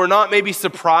 And so we're not maybe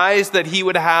surprised that he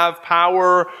would have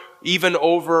power even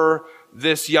over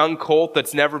this young colt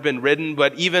that's never been ridden.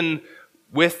 But even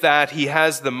with that, he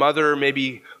has the mother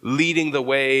maybe leading the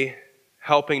way,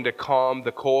 helping to calm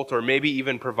the colt, or maybe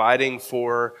even providing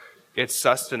for its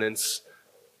sustenance.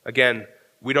 Again,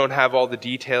 we don't have all the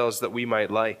details that we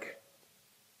might like.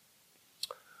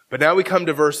 But now we come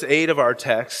to verse 8 of our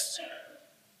text,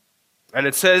 and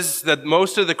it says that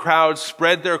most of the crowd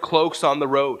spread their cloaks on the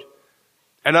road,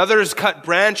 and others cut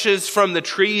branches from the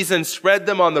trees and spread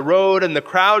them on the road, and the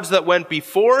crowds that went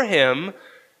before him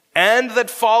and that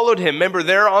followed him. Remember,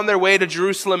 they're on their way to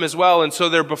Jerusalem as well, and so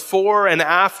they're before and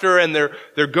after, and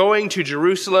they're going to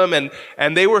Jerusalem,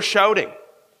 and they were shouting.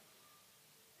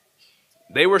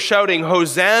 They were shouting,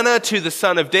 "Hosanna to the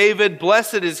Son of David.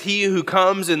 Blessed is he who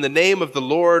comes in the name of the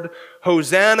Lord.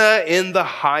 Hosanna in the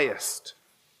highest."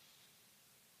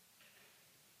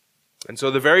 And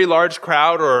so the very large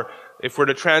crowd, or if we're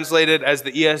to translate it as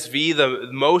the ESV,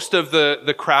 most of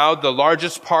the crowd, the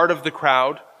largest part of the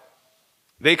crowd,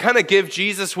 they kind of give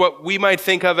Jesus what we might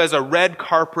think of as a red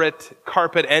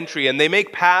carpet entry, and they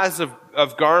make paths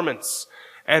of garments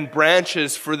and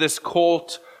branches for this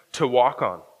colt to walk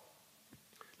on.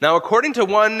 Now, according to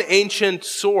one ancient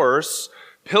source,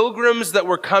 pilgrims that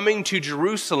were coming to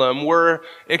Jerusalem were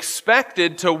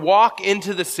expected to walk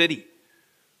into the city.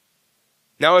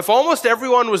 Now, if almost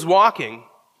everyone was walking,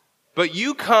 but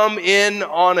you come in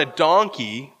on a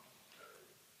donkey,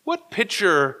 what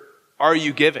picture are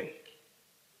you giving?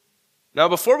 Now,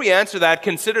 before we answer that,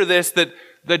 consider this,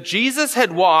 that Jesus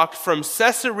had walked from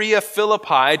Caesarea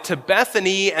Philippi to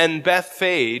Bethany and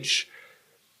Bethphage,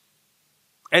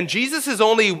 and Jesus is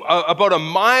only about a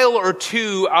mile or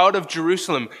two out of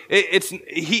Jerusalem.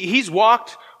 He's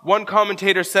walked, one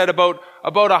commentator said, about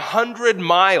 100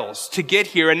 miles to get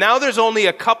here, and now there's only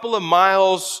a couple of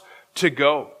miles to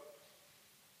go.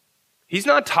 He's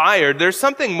not tired. There's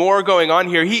something more going on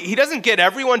here. He doesn't get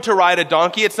everyone to ride a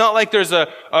donkey. It's not like there's a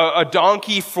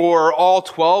donkey for all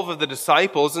 12 of the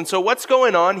disciples. And so what's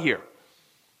going on here?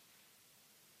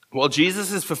 Well,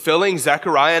 Jesus is fulfilling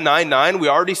Zechariah 9:9. We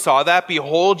already saw that.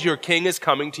 Behold, your king is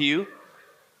coming to you.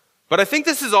 But I think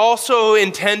this is also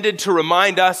intended to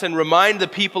remind us and remind the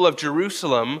people of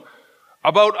Jerusalem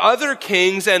about other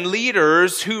kings and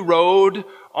leaders who rode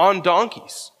on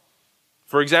donkeys.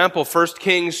 For example, 1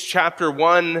 Kings chapter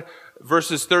 1,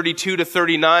 verses 32 to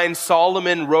 39,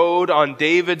 Solomon rode on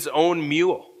David's own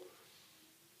mule.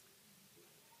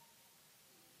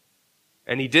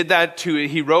 And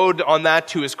he rode on that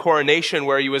to his coronation,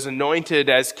 where he was anointed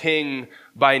as king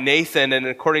by Nathan. And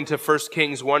according to 1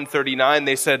 Kings 1:39,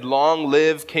 they said, "Long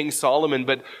live King Solomon."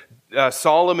 But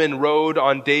Solomon rode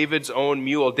on David's own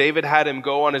mule. David had him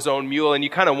go on his own mule. And you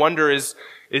kind of wonder, is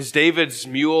David's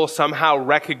mule somehow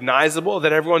recognizable,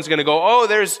 that everyone's going to go, "Oh,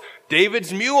 there's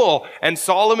David's mule, and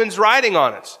Solomon's riding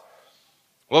on it"?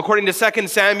 Well, according to 2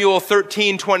 Samuel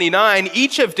 13:29,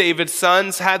 each of David's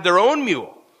sons had their own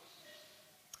mule.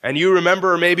 And you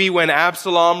remember maybe when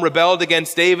Absalom rebelled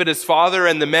against David, his father,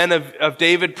 and the men of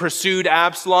David pursued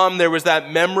Absalom. There was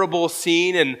that memorable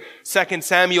scene in 2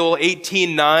 Samuel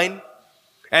 18:9.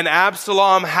 And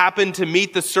Absalom happened to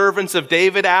meet the servants of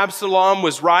David. Absalom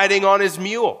was riding on his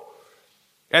mule.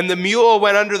 And the mule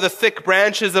went under the thick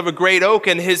branches of a great oak,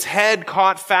 and his head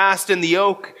caught fast in the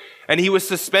oak. And he was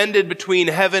suspended between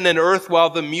heaven and earth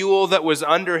while the mule that was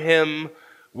under him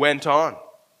went on.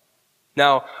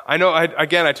 Now, I know,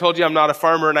 I told you I'm not a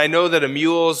farmer, and I know that a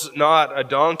mule's not a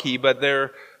donkey, but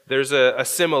there's a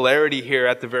similarity here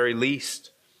at the very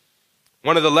least.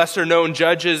 One of the lesser-known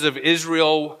judges of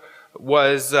Israel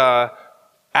was Abdon,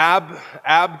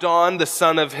 the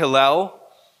son of Hillel,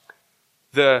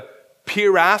 the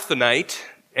Pirathonite,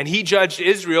 and he judged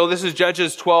Israel. This is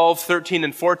Judges 12, 13,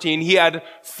 and 14. He had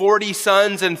 40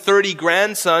 sons and 30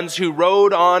 grandsons who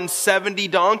rode on 70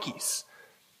 donkeys.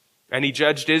 And he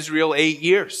judged Israel 8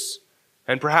 years.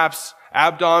 And perhaps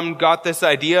Abdon got this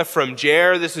idea from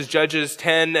Jair. This is Judges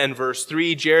 10 and verse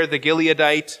 3. Jair the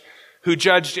Gileadite, who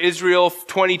judged Israel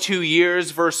 22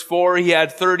 years. Verse 4, he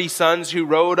had 30 sons who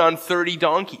rode on 30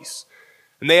 donkeys.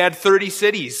 And they had 30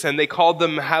 cities, and they called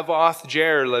them Havoth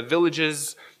Jair, the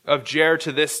villages of Jair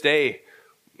to this day,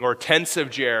 or tents of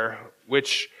Jair,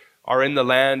 which are in the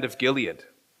land of Gilead.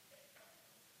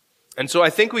 And so I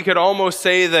think we could almost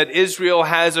say that Israel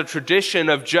has a tradition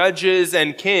of judges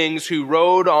and kings who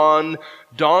rode on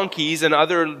donkeys and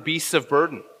other beasts of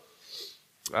burden.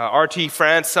 R.T.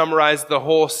 France summarized the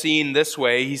whole scene this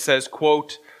way. He says,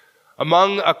 quote,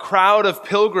 "Among a crowd of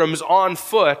pilgrims on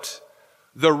foot,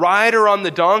 the rider on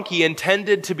the donkey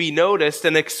intended to be noticed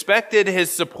and expected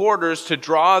his supporters to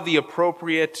draw the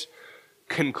appropriate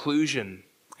conclusion,"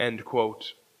 end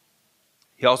quote.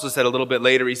 He also said a little bit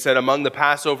later, he said, "Among the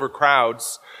Passover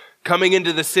crowds coming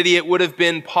into the city, it would have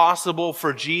been possible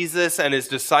for Jesus and his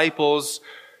disciples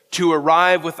to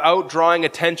arrive without drawing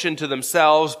attention to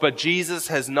themselves, but Jesus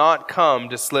has not come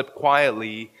to slip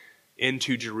quietly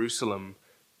into Jerusalem,"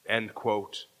 end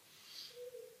quote.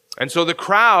 And so the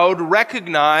crowd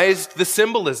recognized the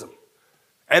symbolism,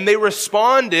 and they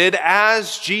responded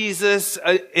as Jesus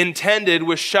intended,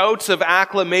 with shouts of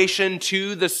acclamation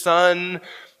to the Son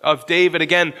of David.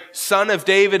 Again, Son of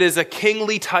David is a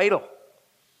kingly title.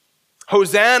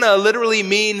 Hosanna literally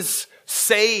means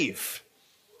save.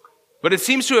 But it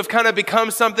seems to have kind of become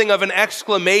something of an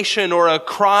exclamation or a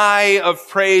cry of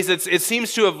praise. It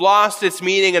seems to have lost its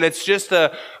meaning, and it's just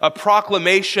a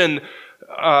proclamation.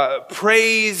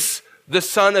 Praise the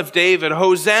Son of David.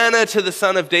 Hosanna to the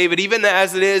Son of David. Even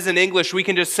as it is in English, we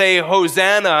can just say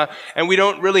Hosanna, and we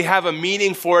don't really have a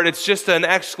meaning for it. It's just an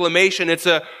exclamation. It's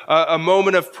a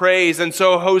moment of praise. And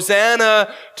so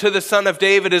Hosanna to the Son of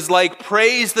David is like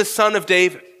praise the Son of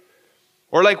David.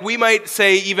 Or like we might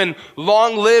say even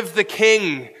long live the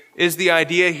King is the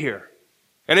idea here.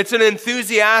 And it's an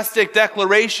enthusiastic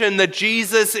declaration that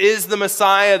Jesus is the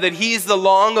Messiah, that he's the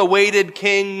long-awaited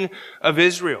King of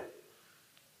Israel.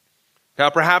 Now,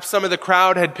 perhaps some of the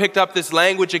crowd had picked up this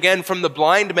language again from the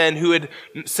blind men who had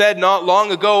said not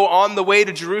long ago on the way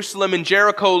to Jerusalem in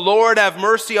Jericho, "Lord, have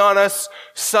mercy on us,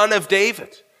 Son of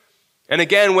David." And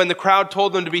again, when the crowd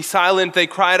told them to be silent, they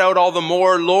cried out all the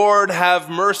more, "Lord, have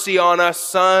mercy on us,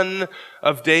 Son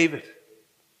of David."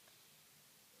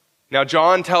 Now,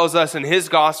 John tells us in his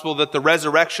gospel that the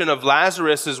resurrection of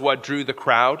Lazarus is what drew the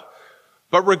crowd.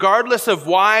 But regardless of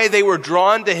why they were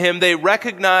drawn to him, they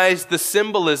recognized the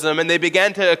symbolism and they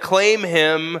began to acclaim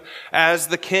him as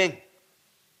the king.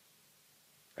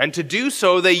 And to do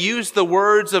so, they used the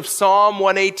words of Psalm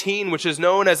 118, which is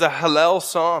known as a Hallel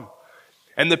psalm.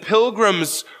 And the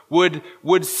pilgrims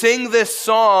would sing this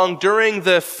song during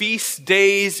the feast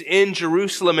days in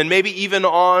Jerusalem and maybe even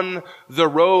on the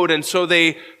road. And so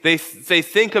they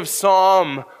think of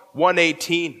Psalm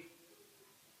 118.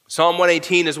 Psalm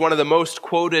 118 is one of the most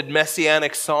quoted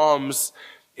messianic psalms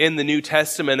in the New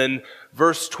Testament. And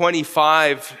verse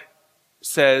 25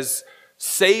 says,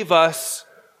 "Save us,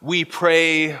 we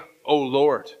pray, O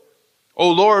Lord. O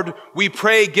Lord, we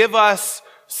pray, give us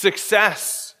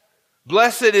success.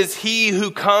 Blessed is he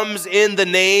who comes in the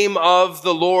name of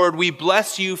the Lord. We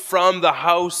bless you from the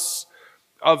house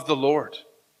of the Lord."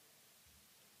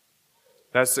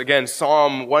 That's again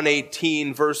Psalm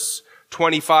 118, verse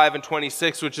 25 and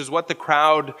 26, which is what the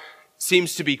crowd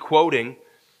seems to be quoting.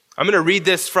 I'm going to read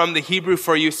this from the Hebrew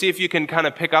for you. See if you can kind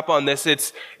of pick up on this.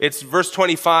 It's verse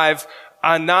 25.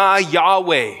 Ana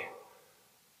Yahweh.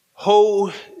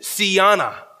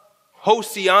 Hosiana.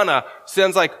 Hosiana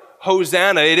sounds like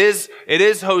Hosanna. It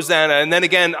is Hosanna. And then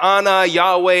again, Ana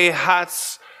Yahweh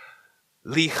Hatz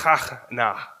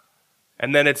Lichachna.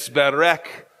 And then it's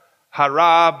Berek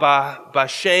Hara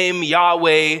Bashem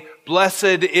Yahweh.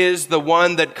 Blessed is the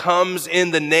one that comes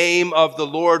in the name of the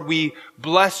Lord. We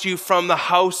bless you from the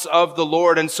house of the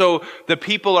Lord. And so the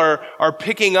people are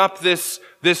picking up this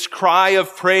cry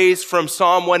of praise from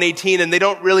Psalm 118, and they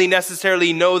don't really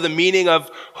necessarily know the meaning of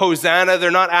Hosanna.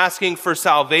 They're not asking for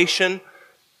salvation,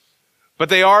 but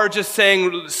they are just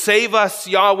saying, "Save us,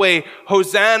 Yahweh,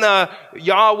 Hosanna,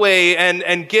 Yahweh,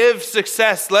 and give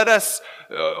success. Let us,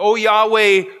 oh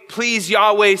Yahweh, please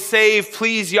Yahweh save,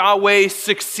 please Yahweh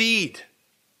succeed.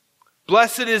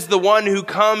 Blessed is the one who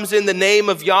comes in the name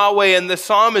of Yahweh." And the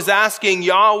psalm is asking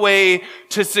Yahweh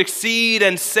to succeed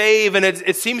and save. And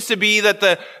it seems to be that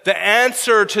the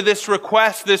answer to this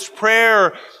request, this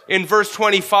prayer in verse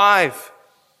 25,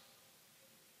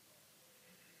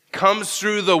 comes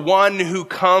through the one who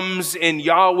comes in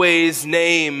Yahweh's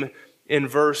name in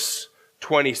verse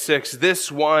 26. This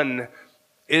one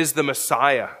is the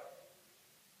Messiah.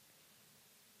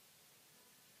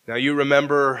 Now you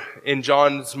remember in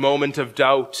John's moment of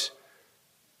doubt,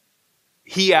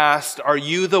 he asked, "Are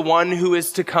you the one who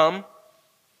is to come?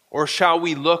 Or shall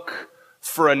we look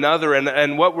for another?"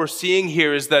 And what we're seeing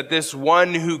here is that this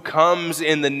one who comes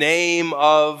in the name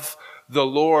of the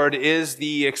Lord is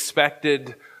the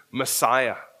expected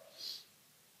Messiah.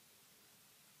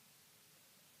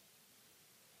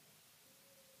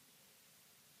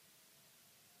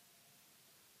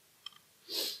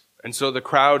 And so the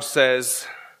crowd says,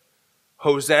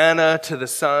 "Hosanna to the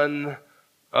Son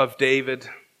of David.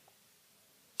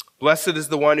 Blessed is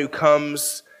the one who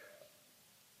comes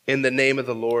in the name of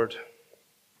the Lord.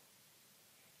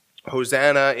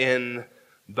 Hosanna in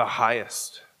the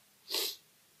highest."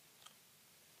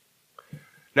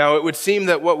 Now, it would seem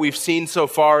that what we've seen so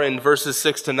far in verses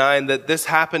 6 to 9, that this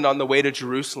happened on the way to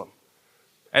Jerusalem.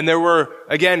 And there were,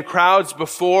 again, crowds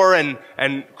before and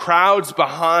crowds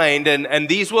behind, and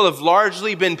these will have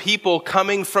largely been people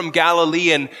coming from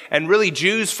Galilee and really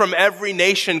Jews from every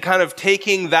nation kind of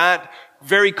taking that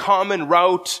very common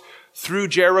route through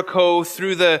Jericho,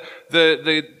 through the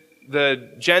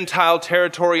Gentile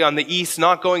territory on the east,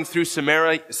 not going through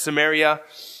Samaria.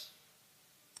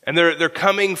 And they're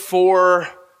coming for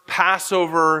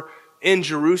Passover in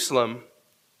Jerusalem.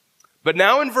 But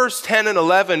now in verse 10 and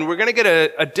 11, we're going to get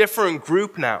a different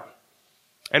group now.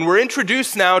 And we're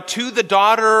introduced now to the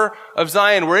daughter of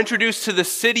Zion. We're introduced to the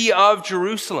city of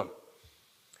Jerusalem.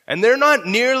 And they're not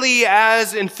nearly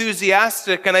as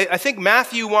enthusiastic. And I think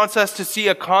Matthew wants us to see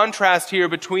a contrast here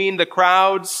between the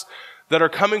crowds that are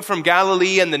coming from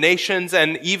Galilee and the nations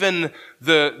and even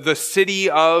the city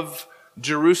of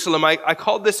Jerusalem. I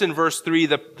called this in verse 3,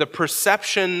 the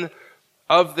perception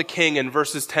of the king in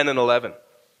verses 10 and 11.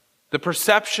 The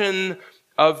perception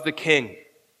of the king.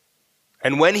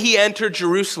 And when he entered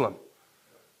Jerusalem,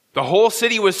 the whole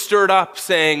city was stirred up,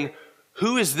 saying,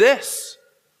 "Who is this?"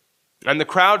 And the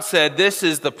crowd said, "This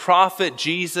is the prophet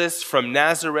Jesus from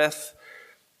Nazareth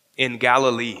in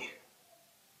Galilee."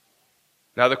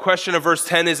 Now the question of verse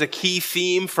 10 is a key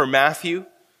theme for Matthew.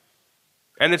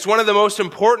 And it's one of the most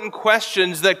important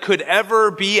questions that could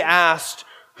ever be asked.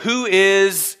 Who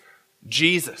is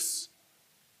Jesus?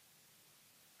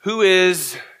 Who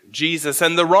is Jesus?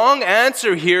 And the wrong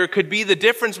answer here could be the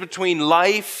difference between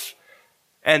life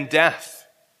and death.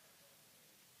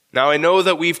 Now I know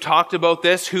that we've talked about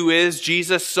this, who is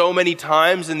Jesus, so many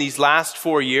times in these last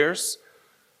 4 years.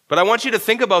 But I want you to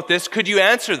think about this. Could you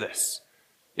answer this?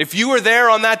 If you were there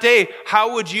on that day,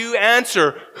 how would you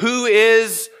answer, who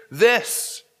is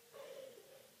this?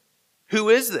 Who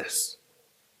is this?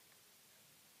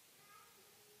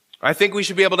 I think we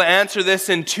should be able to answer this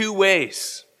in two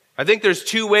ways. I think there's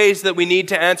two ways that we need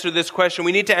to answer this question.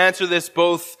 We need to answer this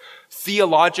both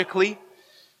theologically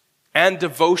and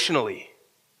devotionally.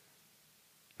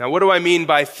 Now, what do I mean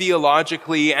by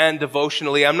theologically and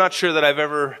devotionally? I'm not sure that I've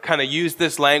ever kind of used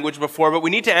this language before, but we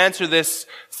need to answer this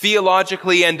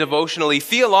theologically and devotionally.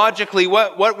 Theologically,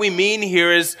 what we mean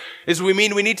here is we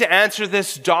need to answer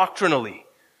this doctrinally.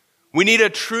 We need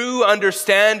a true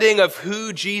understanding of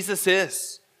who Jesus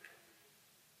is.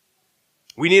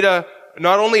 We need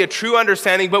not only a true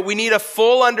understanding, but we need a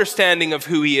full understanding of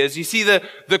who he is. You see,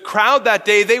 the crowd that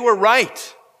day, they were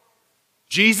right.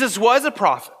 Jesus was a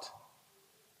prophet.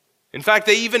 In fact,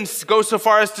 they even go so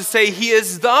far as to say he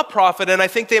is the prophet, and I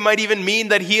think they might even mean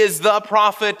that he is the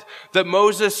prophet that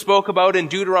Moses spoke about in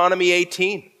Deuteronomy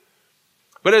 18.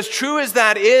 But as true as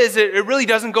that is, it really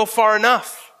doesn't go far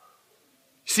enough.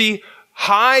 See,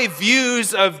 high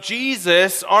views of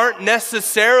Jesus aren't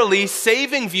necessarily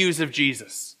saving views of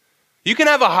Jesus. You can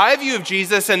have a high view of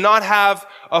Jesus and not have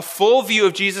a full view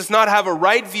of Jesus, not have a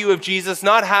right view of Jesus,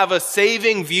 not have a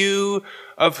saving view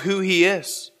of who he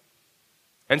is.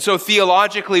 And so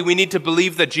theologically, we need to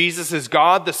believe that Jesus is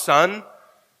God the Son,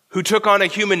 who took on a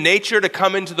human nature to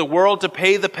come into the world to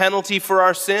pay the penalty for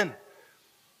our sin.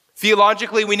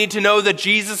 Theologically, we need to know that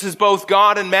Jesus is both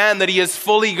God and man, that he is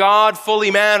fully God, fully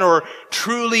man, or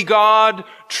truly God,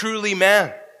 truly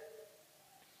man.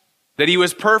 That he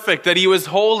was perfect, that he was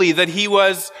holy, that he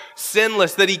was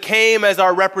sinless, that he came as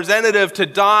our representative to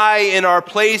die in our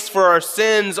place for our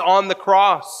sins on the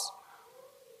cross.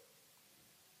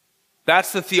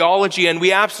 That's the theology, and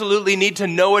we absolutely need to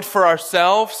know it for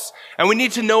ourselves, and we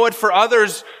need to know it for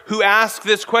others who ask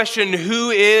this question, who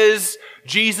is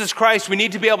Jesus Christ? We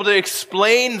need to be able to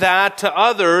explain that to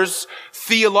others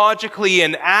theologically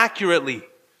and accurately.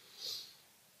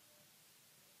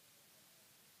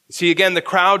 See, again, the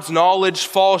crowd's knowledge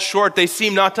falls short. They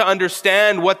seem not to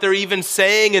understand what they're even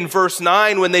saying in verse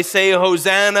 9 when they say,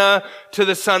 Hosanna to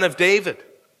the Son of David.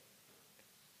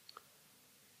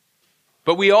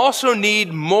 But we also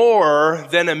need more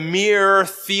than a mere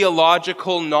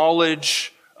theological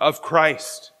knowledge of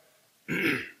Christ.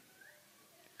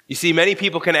 You see, many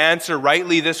people can answer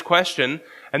rightly this question,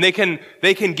 and they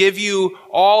can give you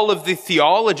all of the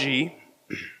theology,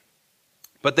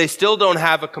 but they still don't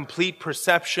have a complete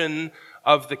perception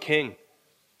of the King.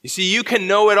 You see, you can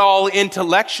know it all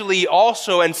intellectually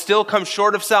also and still come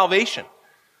short of salvation.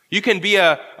 You can be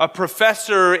a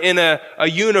professor in a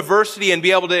university and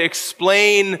be able to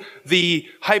explain the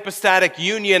hypostatic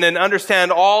union and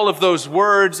understand all of those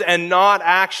words and not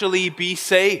actually be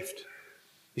saved.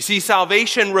 You see,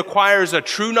 salvation requires a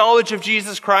true knowledge of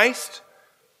Jesus Christ,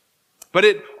 but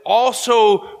it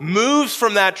also moves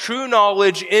from that true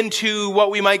knowledge into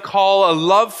what we might call a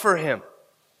love for Him.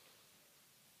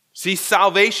 See,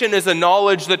 salvation is a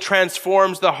knowledge that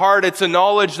transforms the heart. It's a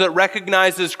knowledge that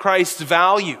recognizes Christ's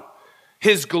value,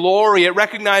 His glory. It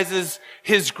recognizes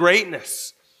His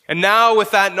greatness. And now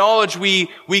with that knowledge, we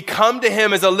come to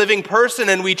Him as a living person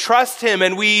and we trust Him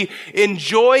and we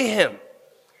enjoy Him.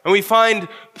 And we find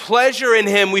pleasure in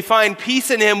Him. We find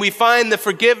peace in Him. We find the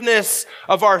forgiveness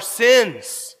of our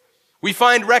sins. We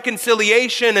find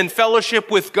reconciliation and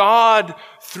fellowship with God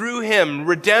through Him,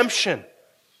 redemption.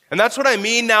 And that's what I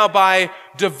mean now by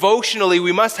devotionally.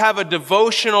 We must have a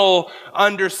devotional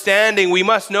understanding. We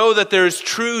must know that there's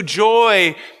true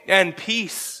joy and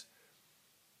peace.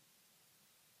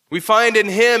 We find in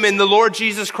Him, in the Lord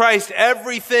Jesus Christ,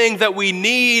 everything that we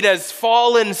need as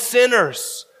fallen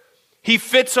sinners. He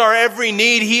fits our every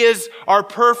need. He is our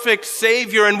perfect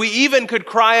Savior. And we even could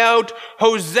cry out,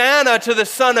 Hosanna to the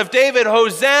Son of David.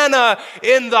 Hosanna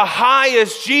in the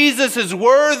highest. Jesus is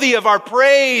worthy of our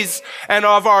praise and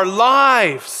of our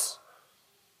lives.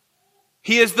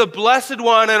 He is the blessed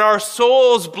one, and our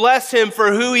souls bless Him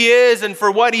for who He is and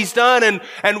for what He's done.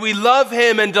 And we love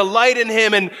Him and delight in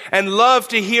Him and love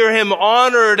to hear Him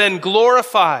honored and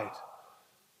glorified.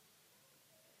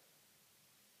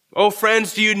 Oh,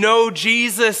 friends, do you know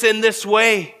Jesus in this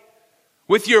way?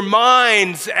 With your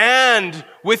minds and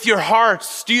with your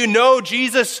hearts. Do you know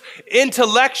Jesus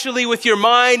intellectually with your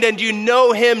mind, and do you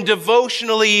know Him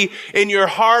devotionally in your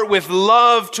heart with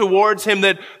love towards Him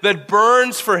that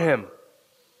burns for Him?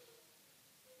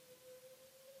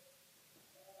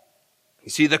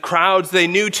 You see, the crowds, they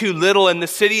knew too little, and the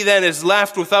city then is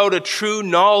left without a true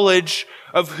knowledge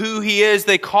of who He is.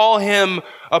 They call Him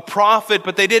a prophet,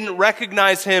 but they didn't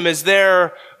recognize Him as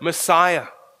their Messiah.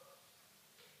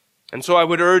 And so I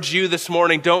would urge you this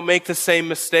morning, don't make the same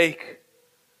mistake.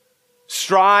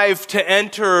 Strive to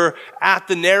enter at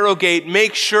the narrow gate.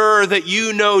 Make sure that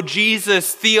you know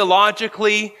Jesus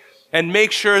theologically, and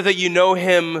make sure that you know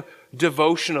Him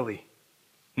devotionally.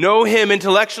 Know Him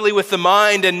intellectually with the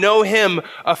mind, and know Him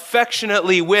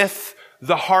affectionately with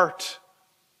the heart.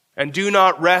 And do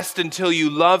not rest until you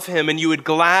love Him and you would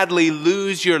gladly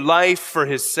lose your life for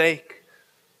His sake.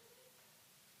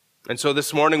 And so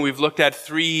this morning we've looked at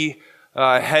three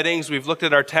headings. We've looked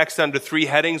at our text under three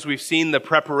headings. We've seen the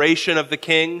preparation of the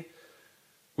King.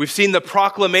 We've seen the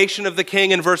proclamation of the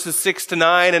King in verses 6 to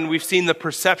 9. And we've seen the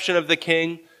perception of the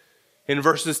King in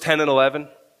verses 10 and 11.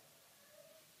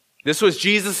 This was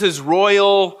Jesus'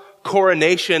 royal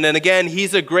coronation. And again,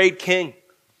 He's a great King.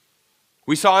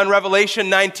 We saw in Revelation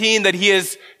 19 that He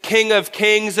is King of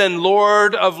kings and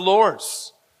Lord of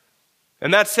lords.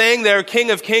 And that saying there,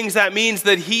 King of kings, that means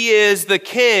that He is the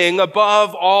King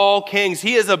above all kings.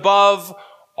 He is above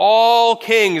all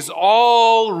kings,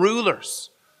 all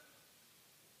rulers.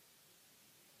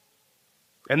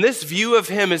 And this view of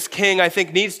Him as King, I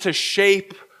think, needs to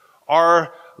shape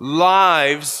our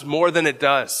lives more than it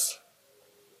does.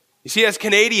 You see, as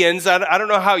Canadians, I don't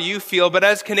know how you feel, but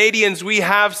as Canadians, we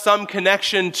have some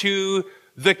connection to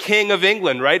the King of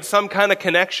England, right? Some kind of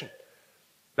connection.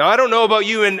 Now, I don't know about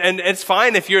you, and it's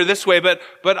fine if you're this way, but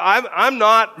I'm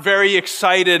not very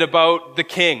excited about the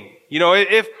King. You know,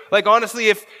 honestly,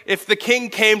 if the King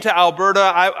came to Alberta,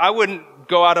 I wouldn't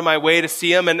go out of my way to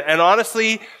see him. And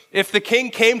honestly, if the King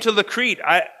came to Lacrete,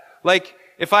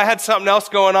 if I had something else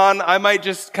going on, I might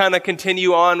just kind of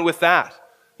continue on with that.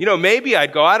 You know, maybe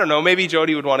I'd go, I don't know, maybe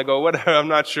Jody would want to go, whatever, I'm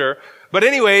not sure. But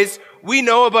anyways, we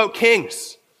know about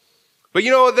kings. But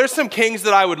you know, there's some kings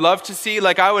that I would love to see.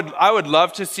 Like I would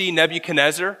love to see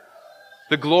Nebuchadnezzar,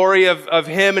 the glory of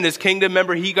him and his kingdom.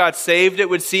 Remember, he got saved,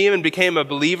 it would seem, and became a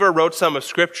believer, wrote some of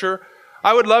Scripture.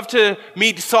 I would love to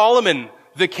meet Solomon,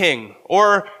 the king,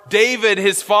 or David,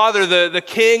 his father, the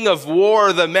king of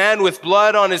war, the man with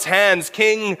blood on his hands,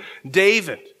 King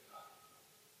David.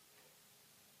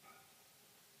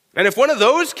 And if one of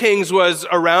those kings was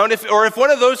around, if one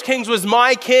of those kings was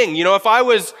my king, you know, if I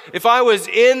was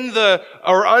in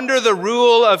or under the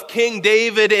rule of King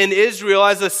David in Israel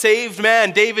as a saved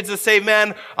man, David's a saved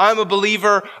man, I'm a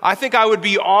believer, I think I would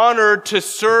be honored to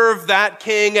serve that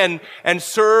king and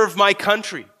serve my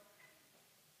country.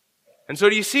 And so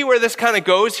do you see where this kind of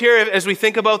goes here as we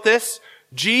think about this?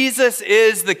 Jesus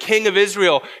is the King of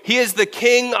Israel. He is the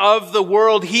King of the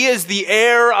world. He is the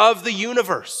heir of the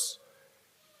universe.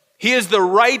 He is the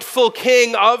rightful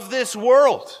king of this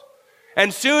world.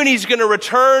 And soon he's going to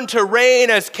return to reign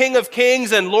as King of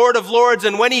Kings and Lord of Lords.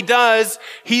 And when he does,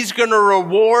 he's going to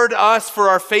reward us for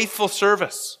our faithful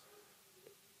service.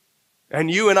 And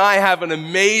you and I have an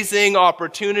amazing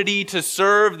opportunity to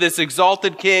serve this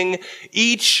exalted King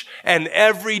each and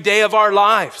every day of our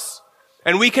lives.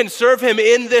 And we can serve him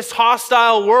in this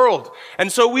hostile world.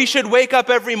 And so we should wake up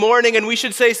every morning and we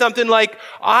should say something like,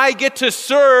 I get to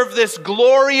serve this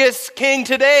glorious King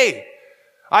today.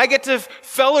 I get to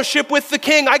fellowship with the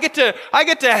King. I get to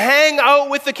hang out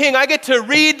with the King. I get to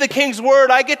read the King's word.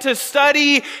 I get to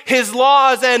study his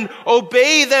laws and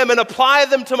obey them and apply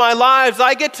them to my lives.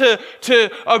 I get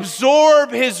to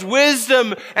absorb his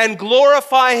wisdom and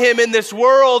glorify him in this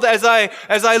world as I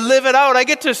live it out. I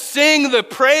get to sing the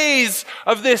praise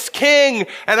of this King,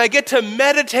 and I get to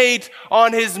meditate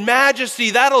on his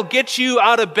majesty. That'll get you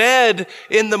out of bed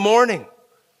in the morning.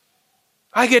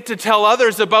 I get to tell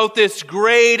others about this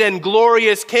great and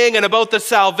glorious King and about the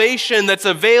salvation that's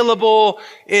available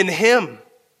in him.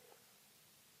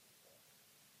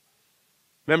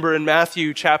 Remember in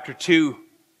Matthew chapter 2,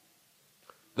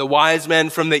 the wise men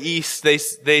from the east, they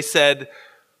said,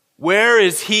 "Where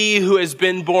is he who has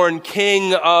been born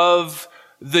King of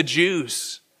the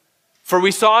Jews? For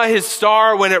we saw his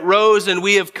star when it rose, and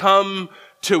we have come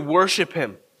to worship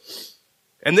him."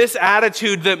 And this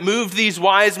attitude that moved these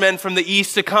wise men from the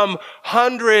east to come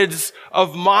hundreds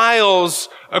of miles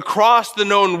across the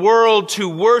known world to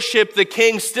worship the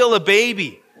King, still a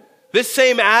baby. This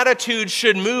same attitude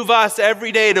should move us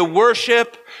every day to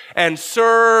worship and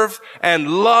serve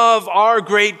and love our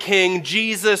great King,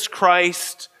 Jesus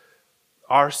Christ,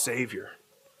 our Savior.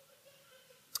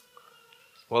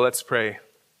 Well, let's pray.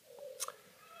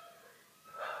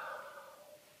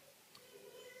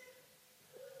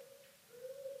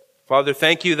 Father,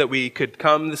 thank you that we could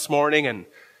come this morning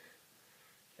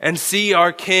and see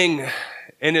our King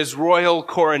in his royal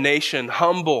coronation,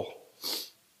 humble,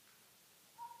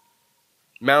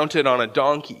 mounted on a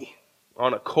donkey,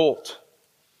 on a colt,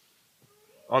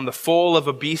 on the foal of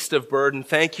a beast of burden.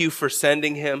 Thank you for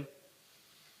sending him.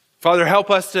 Father, help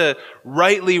us to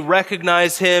rightly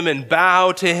recognize him and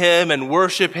bow to him and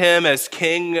worship him as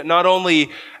King, not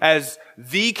only as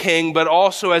the King, but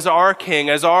also as our King,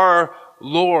 as our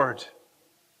Lord.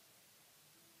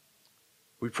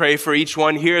 We pray for each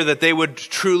one here that they would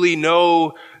truly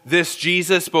know this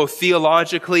Jesus, both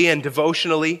theologically and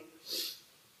devotionally.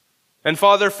 And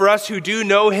Father, for us who do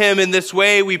know him in this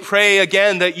way, we pray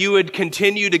again that you would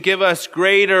continue to give us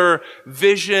greater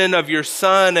vision of your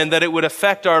Son and that it would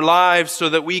affect our lives so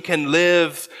that we can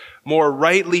live more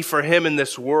rightly for him in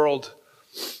this world.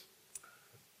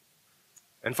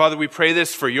 And Father, we pray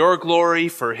this for your glory,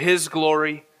 for his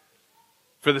glory,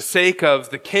 for the sake of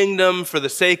the kingdom, for the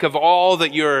sake of all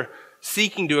that you're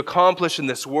seeking to accomplish in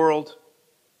this world.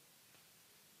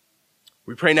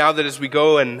 We pray now that as we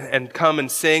go and come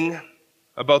and sing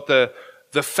about the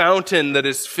fountain that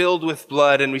is filled with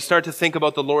blood, and we start to think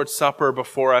about the Lord's Supper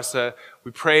before us, we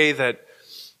pray that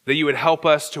you would help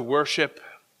us to worship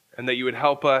and that you would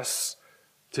help us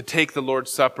to take the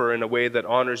Lord's Supper in a way that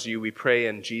honors you. We pray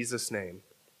in Jesus' name.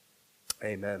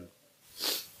 Amen.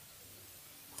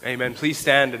 Amen. Please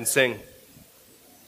stand and sing.